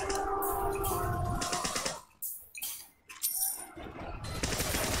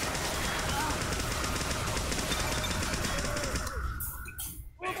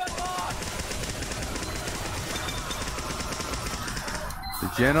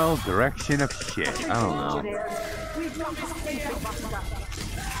 General direction of shit. I don't know.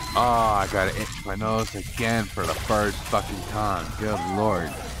 Oh, I gotta itch my nose again for the first fucking time. Good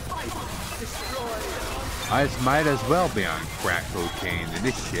lord. I might as well be on crack cocaine in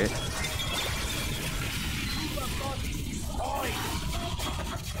this shit.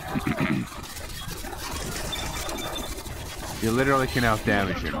 You literally can out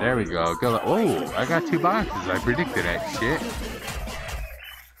damage him. There we go. Oh, I got 2 boxes. I predicted that shit.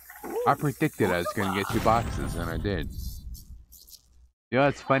 I predicted I was gonna get 2 boxes, and I did. You know,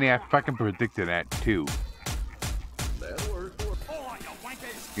 it's funny, I fucking predicted that too.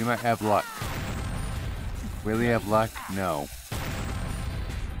 You might have luck. Will you have luck? No.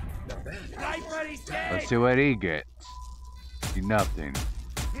 Let's see what he gets. Nothing.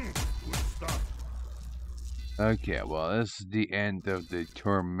 Okay, well, this is the end of the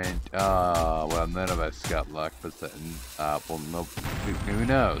torment. Well, none of us got luck, but well, no, who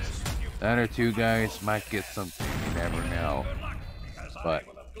knows? The other 2 guys might get something, you never know. But,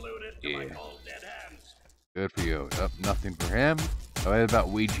 yeah. Good for you. Oh, nothing for him. Oh, what about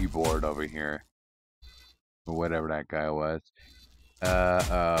Ouija board over here? Or whatever that guy was.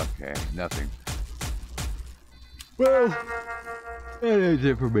 Okay, nothing. Well, that is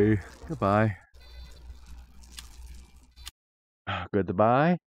it for me. Goodbye.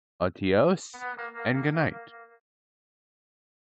 Goodbye. Adios and good night.